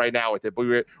where we're at right now with it, but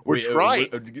we're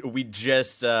trying. We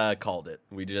just called it.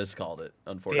 We just called it,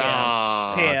 unfortunately.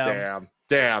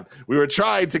 Damn. We were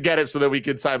trying to get it so that we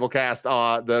could simulcast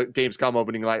the Gamescom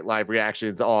opening night live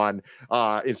reactions on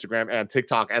Instagram and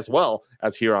TikTok as well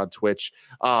as here on Twitch.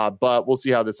 But we'll see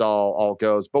how this all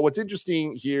goes. But what's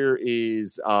interesting here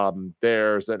is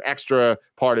there's an extra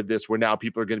part of this where now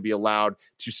people are going to be allowed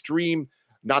to stream,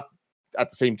 not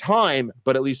at the same time,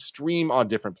 but at least stream on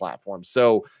different platforms.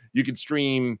 So you can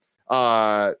stream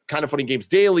Kind of Funny Games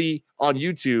Daily on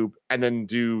YouTube, and then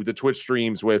do the Twitch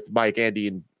streams with Mike, Andy,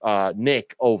 and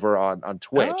Nick over on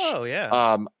Twitch. Oh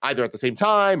yeah. Either at the same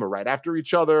time or right after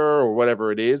each other or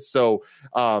whatever it is. So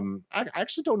I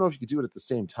actually don't know if you could do it at the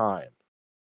same time,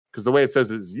 because the way it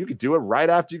says is you could do it right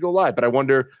after you go live. But I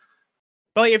wonder.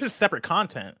 But like, if it's separate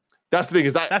content. That's the thing,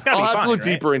 is that's gotta I'll be have fun, to look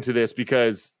right? deeper into this,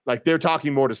 because like they're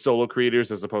talking more to solo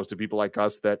creators as opposed to people like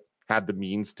us that have the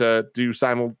means to do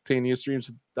simultaneous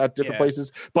streams at different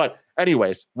places. But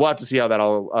anyways, we'll have to see how that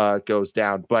all goes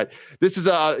down. But this is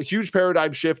a huge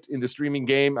paradigm shift in the streaming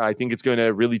game. I think it's going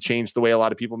to really change the way a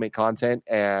lot of people make content,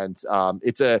 and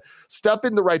it's a step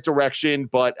in the right direction.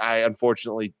 But I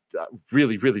unfortunately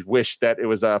really, really wish that it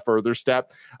was a further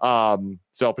step,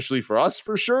 selfishly for us,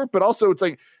 for sure. But also it's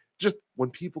like, just when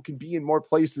people can be in more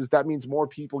places, that means more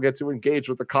people get to engage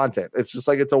with the content. It's just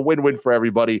like, it's a win-win for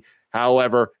everybody.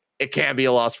 However, it can be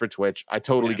a loss for Twitch. I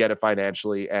totally get it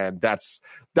financially. And that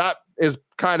is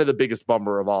kind of the biggest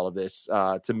bummer of all of this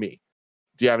to me.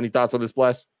 Do you have any thoughts on this,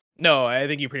 Bless? No, I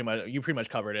think you pretty much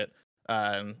covered it.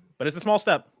 But it's a small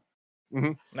step.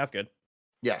 Mm-hmm. That's good.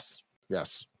 Yes.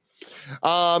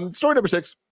 Story number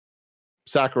 6.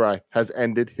 Sakurai has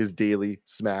ended his daily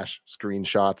Smash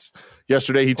screenshots.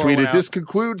 Yesterday, he tweeted, "This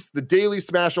concludes the daily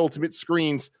Smash Ultimate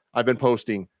screens I've been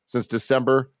posting since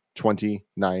December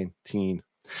 2019.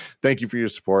 Thank you for your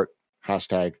support.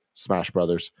 Hashtag Smash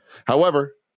Brothers.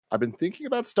 However, I've been thinking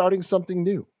about starting something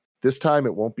new. This time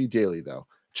it won't be daily, though.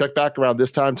 Check back around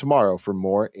this time tomorrow for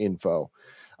more info."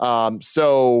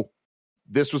 So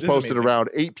this was posted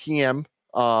around 8 p.m.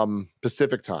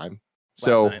 Pacific time.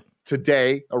 So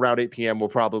today, around 8 p.m., we'll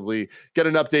probably get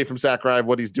an update from Sakurai of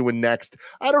what he's doing next.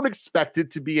 I don't expect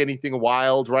it to be anything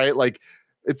wild, right? Like,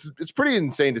 it's pretty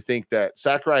insane to think that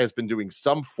Sakurai has been doing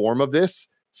some form of this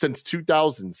since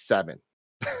 2007.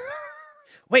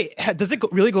 Wait, does it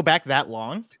really go back that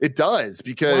long? It does,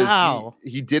 because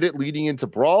he did it leading into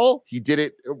Brawl. He did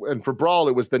it, and for Brawl,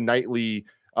 it was the nightly,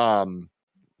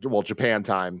 Japan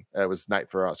time. It was night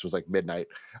for us. It was like midnight.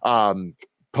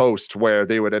 Post where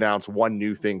they would announce one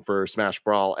new thing for Smash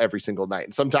Brawl every single night.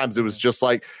 And sometimes it was just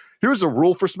like, here's a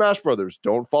rule for Smash Brothers: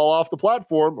 don't fall off the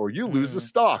platform or you lose the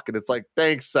stock. And it's like,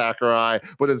 thanks, Sakurai.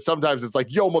 But then sometimes it's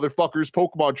like, yo, motherfuckers,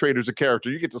 Pokemon Trader's a character.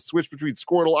 You get to switch between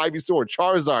Squirtle, Ivysaur,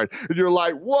 Charizard. And you're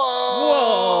like,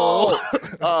 whoa.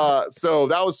 So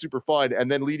that was super fun.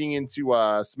 And then leading into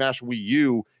Smash Wii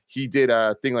U, he did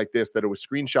a thing like this, that it was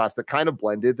screenshots that kind of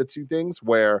blended the two things,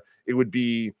 where it would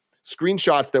be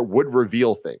screenshots that would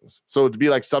reveal things. So it'd be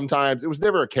like, sometimes it was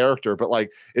never a character, but like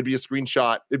it'd be a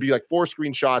screenshot. It'd be like 4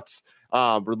 screenshots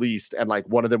released, and like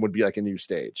one of them would be like a new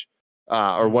stage,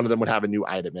 or one of them would have a new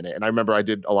item in it. And I remember I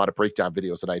did a lot of breakdown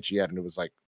videos at IGN, and it was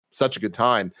like such a good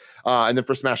time. And then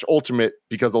for Smash Ultimate,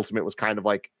 because Ultimate was kind of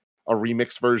like a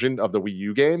remix version of the Wii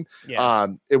U game,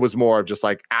 it was more of just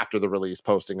like after the release,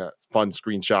 posting a fun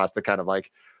screenshots that kind of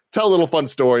like tell little fun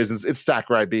stories. It's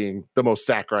Sakurai being the most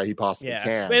Sakurai he possibly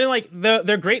can. And like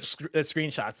they're great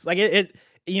screenshots. Like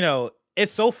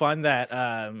it's so fun that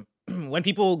when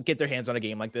people get their hands on a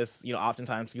game like this,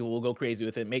 oftentimes people will go crazy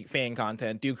with it, make fan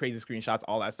content, do crazy screenshots,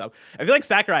 all that stuff. I feel like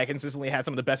Sakurai consistently has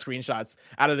some of the best screenshots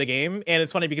out of the game. And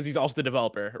it's funny because he's also the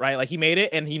developer, right? Like, he made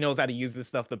it and he knows how to use this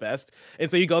stuff the best. And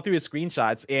so you go through his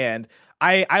screenshots, and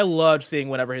I loved seeing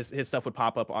whenever his stuff would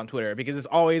pop up on Twitter, because it's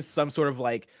always some sort of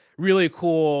like really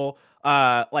cool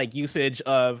like usage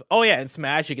of, in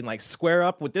Smash you can like square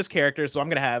up with this character, so I'm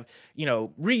gonna have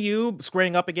Ryu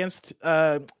squaring up against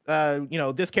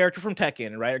this character from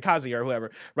Tekken, right, or Kazuya or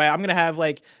whoever, right? I'm gonna have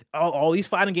like all these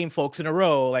fighting game folks in a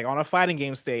row, like on a fighting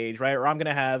game stage, right? Or I'm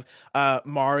gonna have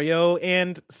Mario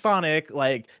and Sonic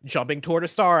like jumping toward a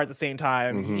star at the same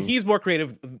time. He's more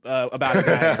creative about it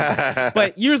than I am.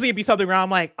 But usually it'd be something where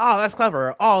I'm like, oh, that's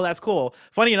clever, oh, that's cool.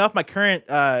 Funny enough, my current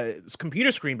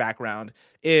computer screen background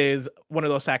is one of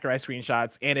those Sakurai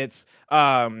screenshots, and it's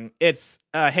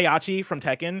Heihachi from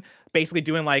Tekken basically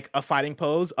doing like a fighting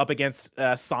pose up against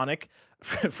Sonic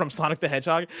from Sonic the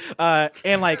Hedgehog,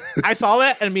 and like I saw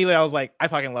that and immediately I was like, I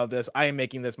fucking love this. I am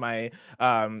making this my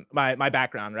my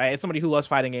background, right? As somebody who loves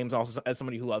fighting games, also as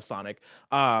somebody who loves Sonic.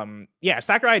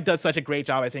 Sakurai does such a great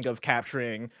job, I think, of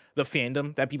capturing the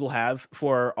fandom that people have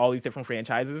for all these different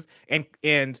franchises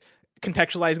and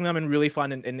contextualizing them in really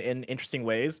fun and interesting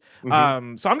ways. So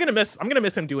I'm gonna miss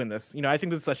him doing this. I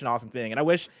think this is such an awesome thing, and I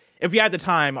wish if we had the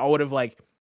time, I would have like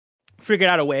figured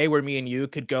out a way where me and you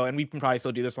could go, and we can probably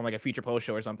still do this on like a future post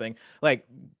show or something, like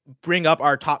bring up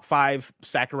our top 5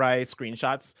 Sakurai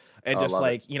screenshots and just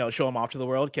like show them off to the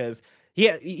world, because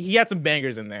he had some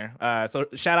bangers in there. So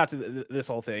shout out to this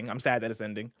whole thing. I'm sad that it's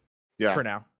ending. Yeah. For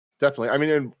now. definitely. I mean,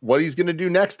 and what he's going to do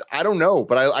next, I don't know,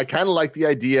 but I kind of like the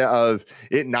idea of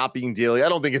it not being daily. I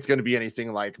don't think it's going to be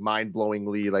anything like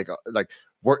mind-blowingly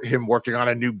him working on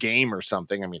a new game or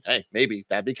something. I mean, hey, maybe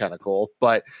that'd be kind of cool,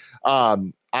 but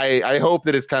I hope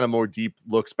that it's kind of more deep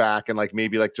looks back and like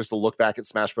maybe like just a look back at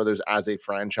Smash Brothers as a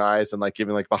franchise and like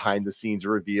giving like behind the scenes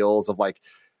reveals of like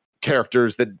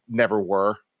characters that never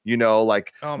were,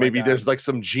 like maybe there's like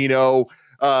some Geno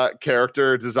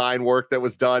character design work that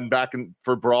was done back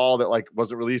for Brawl that like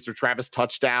wasn't released, or Travis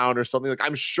Touchdown or something. Like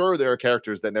I'm sure there are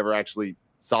characters that never actually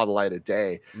saw the light of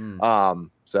day.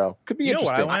 So could be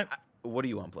interesting. What do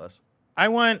you want, Plus? I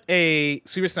want a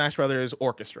Super Smash Brothers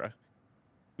orchestra.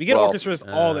 We get orchestras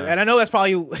all there, and I know that's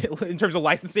probably in terms of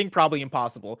licensing probably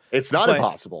impossible. It's not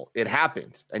impossible. It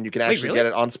happened, and you can actually get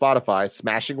it on Spotify.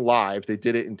 Smashing Live. They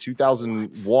did it in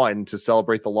 2001 to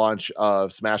celebrate the launch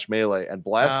of Smash Melee. And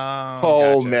bless,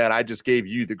 gotcha. Man, I just gave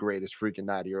you the greatest freaking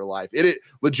night of your life. It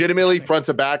legitimately front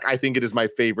to back. I think it is my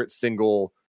favorite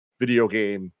single video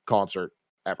game concert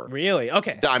ever. Really?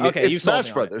 Okay. I mean, it's Smash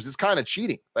Brothers. It's kind of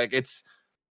cheating. Like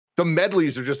the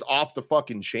medleys are just off the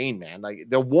fucking chain, man. Like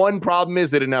the one problem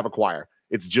is they didn't have a choir.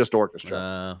 It's just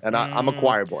orchestra, and I'm a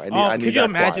choir boy. I need could you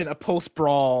imagine a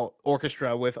post-Brawl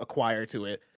orchestra with a choir to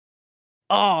it?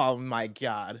 Oh my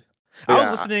god! Yeah. I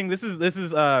was listening. This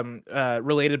is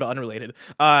related but unrelated.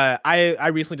 I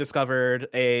recently discovered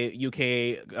a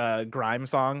UK grime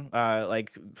song.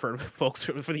 Like for folks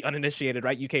for the uninitiated,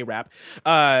 right? UK rap.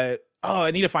 I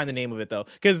need to find the name of it though,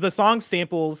 because the song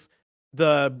samples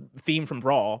the theme from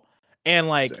Brawl, and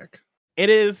like it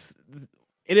is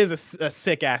a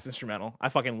sick ass instrumental. I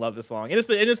fucking love this song. And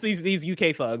it's these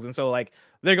UK thugs, and so like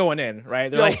they're going in, right?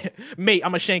 They're like, mate,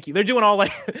 I'm a shanky. They're doing all the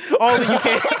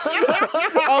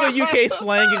UK all the UK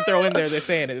slang you throw in there. They're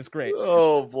saying it. It's great.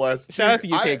 Oh, bless. Shout out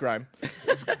to UK grime.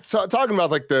 So talking about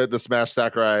like the Smash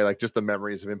Sakurai, like just the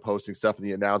memories of him posting stuff in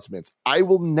the announcements. I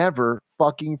will never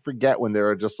fucking forget when they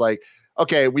were just like,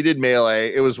 okay, we did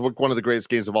Melee. It was one of the greatest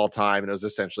games of all time, and it was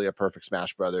essentially a perfect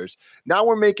Smash Brothers. Now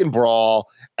we're making Brawl,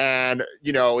 and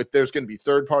there's going to be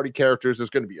third-party characters. There's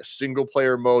going to be a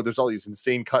single-player mode. There's all these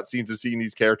insane cutscenes of seeing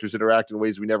these characters interact in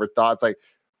ways we never thought. It's like,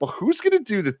 but who's going to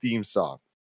do the theme song?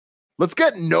 Let's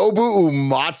get Nobu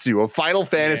Uematsu of Final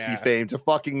Fantasy fame to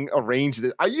fucking arrange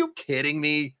this. Are you kidding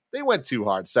me? They went too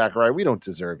hard, Sakurai. We don't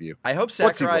deserve you. I hope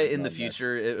Sakurai in the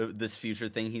future, this future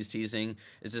thing he's teasing,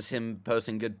 is just him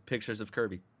posting good pictures of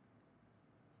Kirby.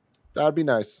 That would be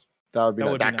nice.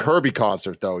 That Kirby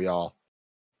concert, though, y'all.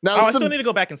 Now, I still need to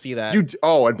go back and see that.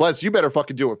 And bless, you better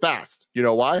fucking do it fast. You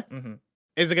know why? Mm-hmm.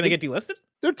 Is it going to get delisted?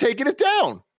 They're taking it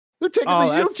down. They're taking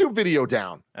the YouTube video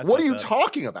down. What are you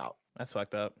talking about? That's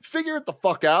fucked up. Figure it the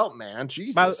fuck out, man.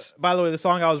 Jesus. By the way, the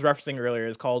song I was referencing earlier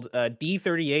is called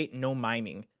D38 No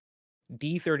Miming.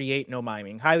 D38 No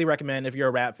Miming. Highly recommend if you're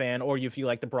a rap fan or if you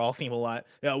like the Brawl theme a lot.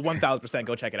 1000%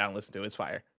 go check it out and listen to it. It's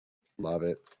fire. Love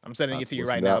it. I'm sending it to you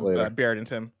right now, Barrett and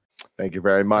Tim. Thank you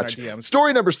very much.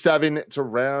 Story number 7 to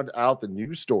round out the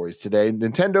news stories today.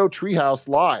 Nintendo Treehouse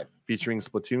Live featuring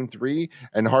Splatoon 3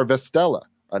 and Harvestella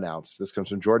announced. This comes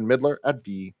from Jordan Midler at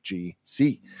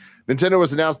VGC. Nintendo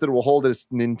has announced that it will hold its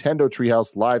Nintendo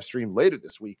Treehouse live stream later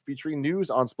this week, featuring news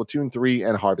on Splatoon 3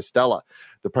 and Harvestella.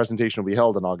 The presentation will be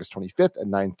held on August 25th at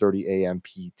 9:30 a.m.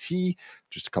 PT,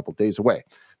 just a couple days away.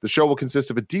 The show will consist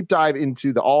of a deep dive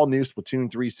into the all-new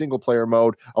Splatoon 3 single-player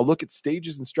mode, a look at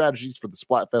stages and strategies for the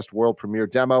Splatfest World Premiere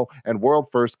demo, and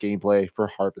world-first gameplay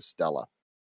for Harvestella.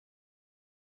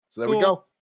 So there we go.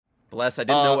 Bless, I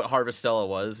didn't know what Harvestella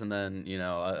was, and then,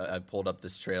 I pulled up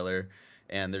this trailer,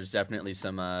 and there's definitely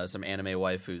some anime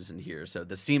waifus in here. So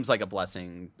this seems like a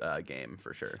blessing game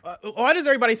for sure. Why does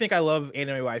everybody think I love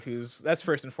anime waifus? That's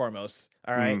first and foremost.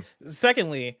 All right.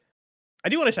 Secondly, I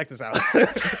do want to check this out.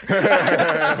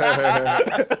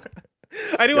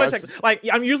 I do want to check. Like,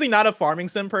 I'm usually not a farming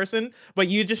sim person, but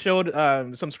you just showed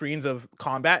some screens of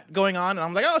combat going on, and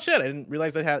I'm like, oh shit! I didn't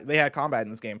realize they had combat in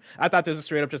this game. I thought this was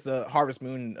straight up just a Harvest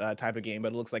Moon type of game,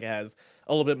 but it looks like it has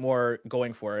a little bit more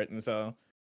going for it, and so.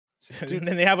 Dude,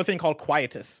 and they have a thing called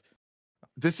Quietus.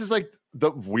 This is like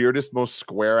the weirdest, most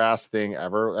Square ass thing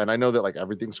ever. And I know that like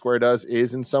everything Square does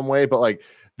is in some way, but like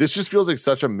this just feels like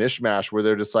such a mishmash where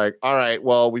they're just like, all right,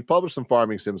 well, we've published some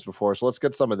farming sims before, so let's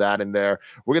get some of that in there.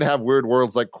 We're gonna have weird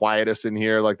worlds like Quietus in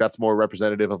here, like that's more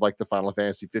representative of like the Final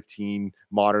Fantasy 15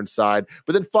 modern side.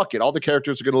 But then fuck it, all the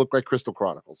characters are gonna look like Crystal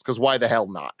Chronicles, because why the hell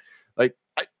not? Like,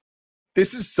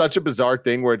 this is such a bizarre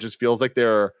thing where it just feels like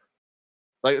they're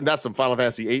like, that's some Final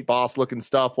Fantasy 8 boss looking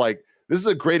stuff. Like, this is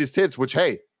a greatest hits, which,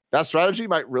 hey, that strategy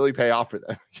might really pay off for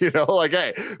them. Like,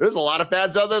 hey, there's a lot of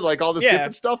fans out there like all this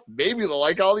different stuff. Maybe they'll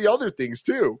like all the other things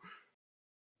too.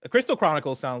 The Crystal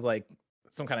Chronicles sounds like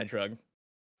some kind of drug.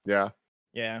 Yeah.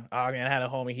 Yeah. Oh man, I had a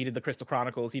homie. He did the Crystal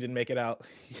Chronicles. He didn't make it out.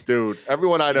 Dude,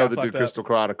 everyone I know that did Crystal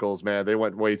Chronicles, man, they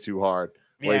went way too hard.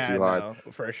 Way too hard. No,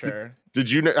 for sure. Did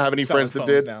you have any friends that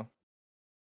did? Now.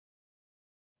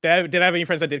 Did I have any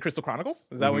friends that did Crystal Chronicles?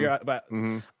 Is that what you're about?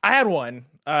 Mm-hmm. I had one.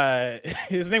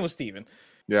 His name was Steven.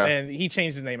 Yeah. And he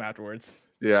changed his name afterwards.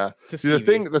 Yeah. See, the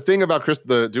thing about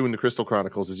doing the Crystal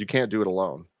Chronicles is you can't do it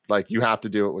alone. Like, you have to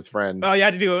do it with friends. Oh, you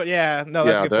had to do it. Yeah. No,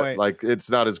 that's a good point. Like, it's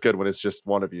not as good when it's just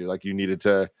one of you. Like, you needed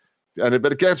to,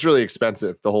 but it gets really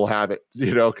expensive, the whole habit,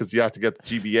 because you have to get the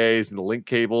GBAs and the link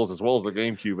cables as well as the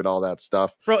GameCube and all that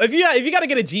stuff. Bro, if you got to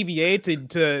get a GBA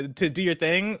to do your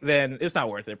thing, then it's not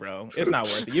worth it, bro. It's not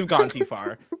worth it. You've gone too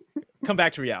far. Come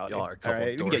back to reality. Y'all are a couple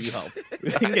right? We can get you help. dorks.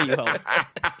 We can get you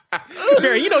help.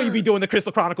 Barrett, you be doing the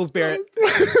Crystal Chronicles, Barrett.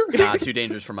 Nah, too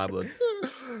dangerous for my blood.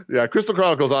 Yeah, Crystal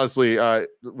Chronicles, honestly,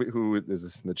 who is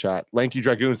this in the chat? Lanky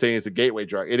Dragoon saying it's a gateway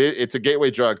drug. It's a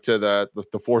gateway drug to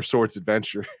the Four Swords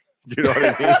adventure. You know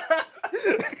what I mean?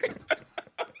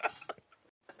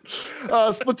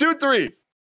 Splatoon 3.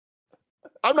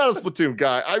 I'm not a Splatoon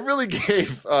guy. I really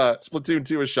gave Splatoon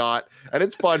 2 a shot, and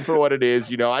it's fun for what it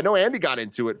is. I know Andy got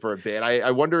into it for a bit. I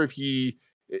wonder if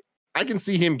I can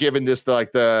see him giving this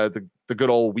the good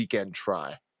old weekend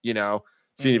try,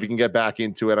 seeing if he can get back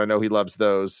into it. I know he loves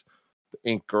those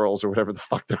Ink Girls or whatever the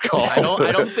fuck they're called.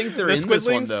 I don't think they're in this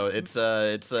one though. It's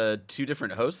two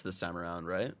different hosts this time around,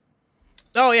 right?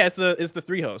 Oh yeah, it's the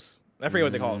 3 hosts. I forget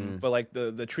what they call them, but like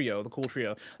the trio, the cool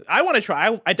trio. I want to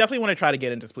try. I definitely want to try to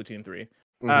get into Splatoon 3.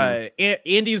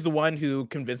 Andy's the one who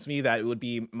convinced me that it would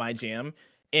be my jam,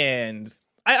 and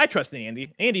I trust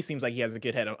Andy. Andy seems like he has a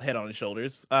good head on his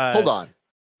shoulders. Hold on.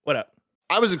 What up?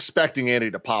 I was expecting Andy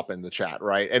to pop in the chat,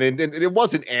 right? And it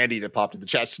wasn't Andy that popped in the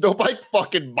chat. Snowbike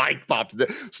fucking Mike popped in the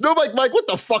Snowbike Mike, what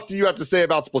the fuck do you have to say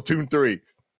about Splatoon 3?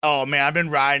 Oh man, I've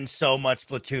been riding so much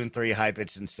Splatoon 3 hype,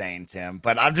 it's insane, Tim.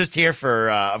 But I'm just here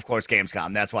for, of course,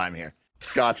 Gamescom. That's why I'm here.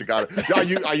 Gotcha, got it.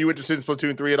 Are you interested in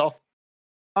Splatoon 3 at all?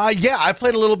 Yeah, I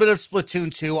played a little bit of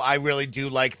Splatoon 2. I really do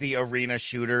like the arena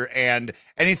shooter, and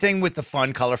anything with the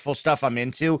fun, colorful stuff I'm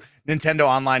into. Nintendo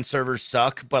online servers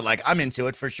suck, but like I'm into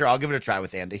it for sure. I'll give it a try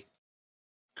with Andy.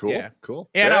 Cool, yeah. Cool.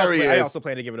 And I also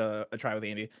plan to give it a try with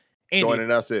Andy. Joining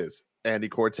us is Andy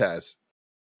Cortez.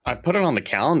 I put it on the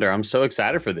calendar. I'm so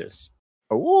excited for this.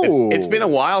 Oh, it's been a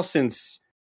while since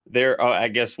I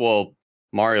guess,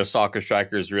 Mario Soccer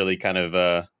Strikers really kind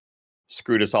of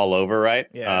screwed us all over, right?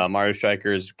 Yeah. Mario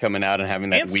Strikers coming out and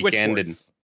having that weekend, and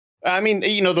I mean,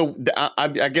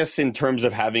 I guess in terms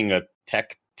of having a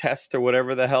tech test or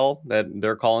whatever the hell that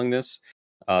they're calling this,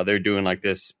 they're doing like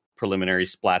this preliminary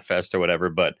Splatfest or whatever.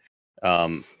 But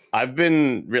I've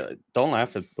been don't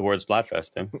laugh at the word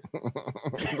Splatfest, Tim.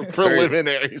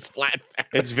 Preliminary Splatfest.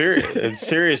 It's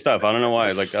serious stuff. I don't know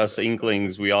why. Like us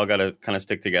Inklings, we all got to kind of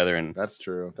stick together, and that's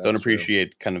true. Don't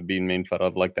appreciate kind of being made fun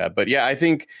of like that. But yeah, I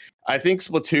think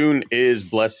Splatoon is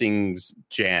Blessing's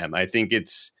jam. I think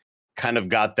it's kind of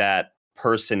got that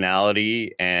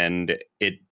personality, and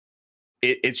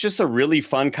it's just a really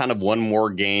fun kind of one more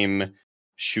game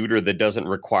shooter that doesn't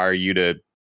require you to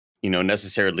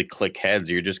necessarily click heads.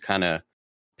 You're just kind of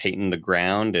painting the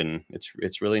ground, and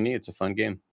it's really neat. It's a fun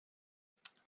game.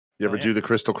 You ever do the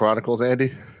Crystal Chronicles,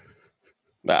 Andy?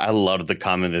 I loved the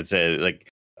comment that said like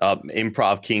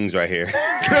improv kings right here. Bro,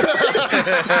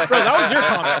 that was your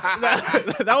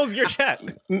comment. That was your chat.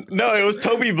 No, it was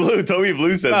Toby Blue. Toby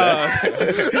Blue said that.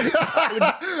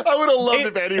 I would have loved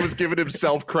if Andy was giving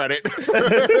himself credit.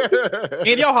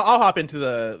 Andy, I'll hop into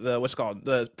the what's called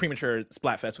the premature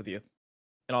Splatfest with you.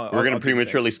 We're gonna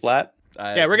prematurely splat.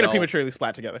 Yeah, we're gonna prematurely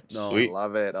splat together. No, Sweet. I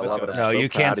love it. I love it. No, you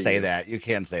can't say that. You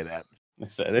can't say that. I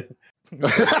said it.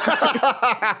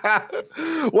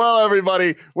 Well,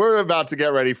 everybody, we're about to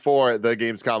get ready for the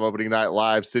Gamescom Opening Night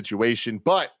Live situation,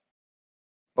 but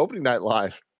Opening Night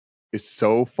Live is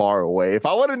so far away. If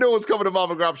I want to know what's coming to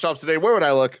Mom and Grop shops today, where would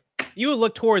I look? You would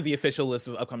look toward the official list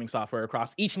of upcoming software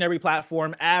across each and every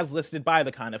platform as listed by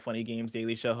the Kind of Funny Games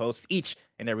Daily Show hosts each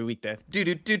and every weekday.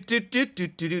 Yeah.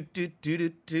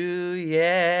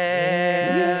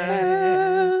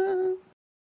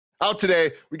 Out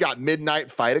today, we got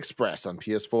Midnight Fight Express on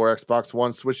PS4, Xbox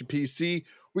One, Switch, and PC.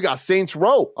 We got Saints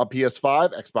Row on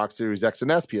PS5, Xbox Series X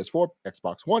and S, PS4,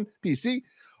 Xbox One, PC.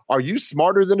 Are you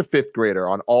smarter than a fifth grader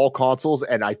on all consoles?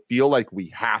 And I feel like we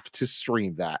have to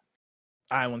stream that.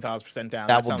 I'm 1,000% down.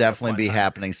 That will definitely be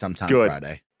happening sometime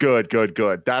Friday. Good.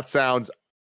 That sounds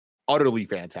utterly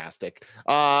fantastic.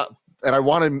 And I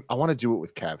want to do it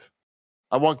with Kev.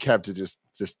 I want Kev to just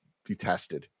be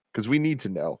tested because we need to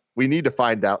know. We need to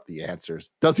find out the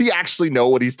answers. Does he actually know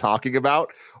what he's talking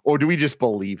about, or do we just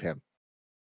believe him?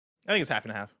 I think it's half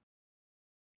and half.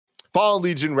 Fallen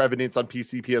Legion Revenants on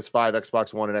PC, PS5,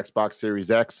 Xbox One, and Xbox Series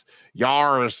X.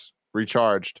 Yars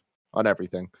recharged on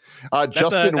everything.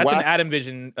 Justin that's Wack. an Adam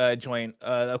Vision joint.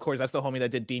 Of course, that's the homie that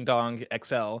did Ding Dong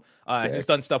XL. He's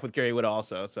done stuff with Gary Wood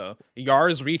also. So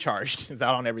Yars recharged is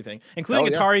out on everything,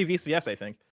 including Atari VCS, I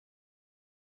think.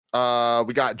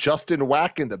 We got Justin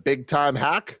Wack in the Big Time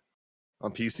Hack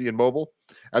on PC and mobile.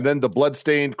 And then the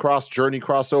Bloodstained Cross Journey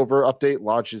crossover update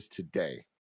launches today.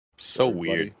 So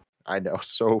weird. I know,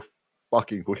 so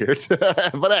fucking weird.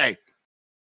 But hey,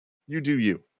 you do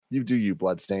you. You do you,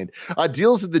 Bloodstained.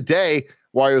 Deals of the day,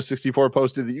 Wario64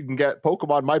 posted that you can get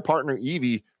Pokemon My Partner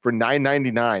Eevee for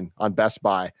 $9.99 on Best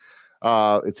Buy.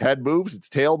 Its head moves, its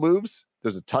tail moves.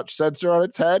 There's a touch sensor on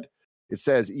its head. It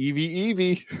says Eevee,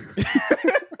 Eevee.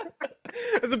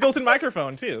 There's a built-in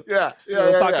microphone too. Yeah.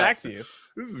 It'll talk back to you.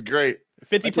 This is great.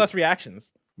 50 plus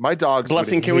reactions. My dog's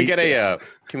Blessing. Can we get an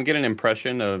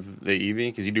impression of the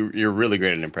Eevee? Because you're really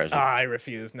great at impressions. I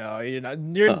refuse. No, you're not.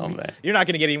 You're not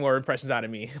gonna get any more impressions out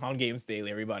of me on Games Daily,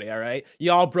 everybody. All right,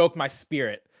 y'all broke my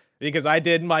spirit because I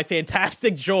did my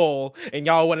fantastic Joel, and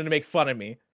y'all wanted to make fun of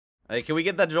me. Hey, can we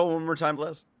get that Joel one more time,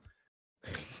 Bless?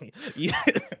 I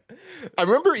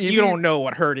remember Eevee. You don't know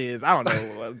what hurt is. I don't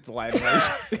know what the line was.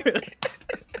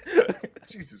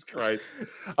 Jesus Christ.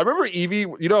 I remember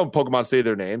Eevee, you know, Pokemon say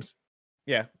their names.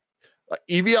 Yeah.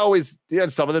 Eevee always,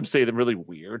 some of them say them really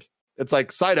weird. It's like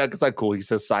Psyduck, it's like cool. He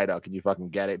says Psyduck and you fucking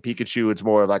get it. Pikachu, it's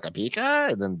more like a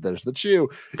Pika, and then there's the Chew.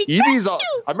 Eevee's all,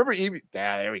 I remember Eevee.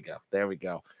 Yeah, there we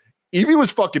go. Eevee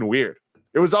was fucking weird.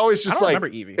 It was always just like,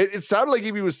 it sounded like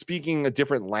Eevee was speaking a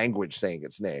different language saying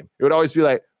its name. It would always be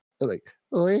like, wait,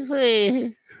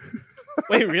 really?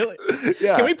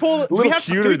 Yeah. Can we pull a little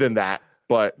cuter than that,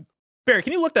 but Barry,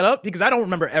 can you look that up? Because I don't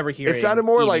remember ever hearing it. Sounded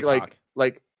more Eevee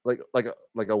like a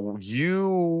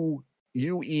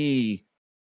UE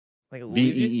like a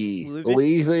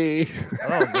VEE.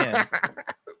 Oh man.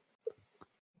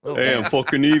 Hey, I'm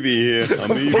fucking Eevee here. I'm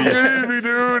Eevee,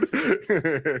 dude.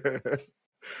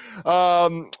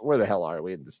 Where the hell are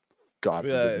we in this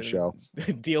godforsaken show?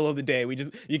 Deal of the day.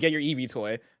 You get your Eevee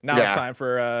toy. Now it's time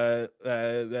for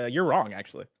you're wrong,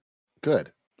 actually.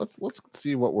 Good. Let's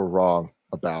see what we're wrong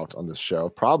about on this show.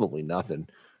 Probably nothing.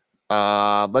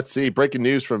 Let's see. Breaking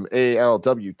news from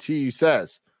ALWT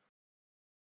says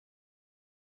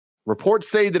reports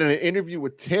say that in an interview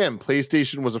with Tim,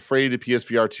 PlayStation was afraid of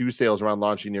PSVR 2 sales around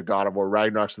launching near God of War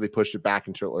Ragnarok, so they pushed it back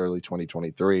until early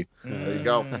 2023. There you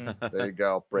go.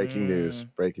 Breaking news,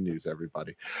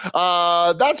 everybody.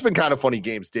 That's been kind of funny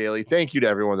Games Daily. Thank you to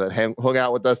everyone that hung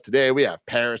out with us today. We have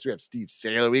Paris, we have Steve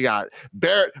Saylor, we got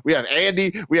Barrett, we have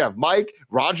Andy, we have Mike.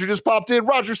 Roger just popped in.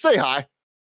 Roger, say hi.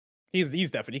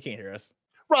 He's deaf and he can't hear us.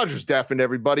 Roger's deafened,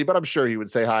 everybody, but I'm sure he would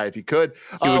say hi if he could.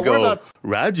 He would go,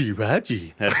 Raji. That's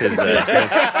his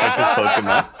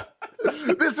Pokemon.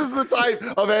 This is the type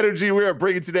of energy we are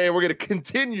bringing today. We're going to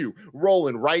continue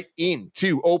rolling right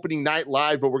into opening night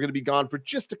live, but we're going to be gone for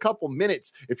just a couple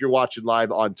minutes if you're watching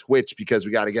live on Twitch because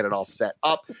we got to get it all set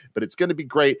up, but it's going to be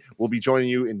great. We'll be joining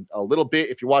you in a little bit.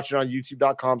 If you're watching on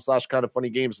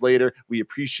youtube.com/kindoffunnygames later, we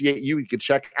appreciate you. You can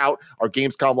check out our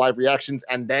Gamescom live reactions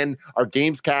and then our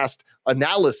Gamescast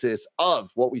analysis of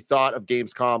what we thought of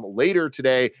Gamescom later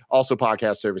today. Also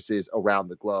podcast services around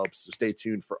the globe. So stay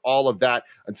tuned for all of that.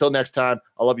 Until next time,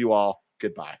 I love you all.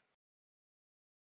 Goodbye.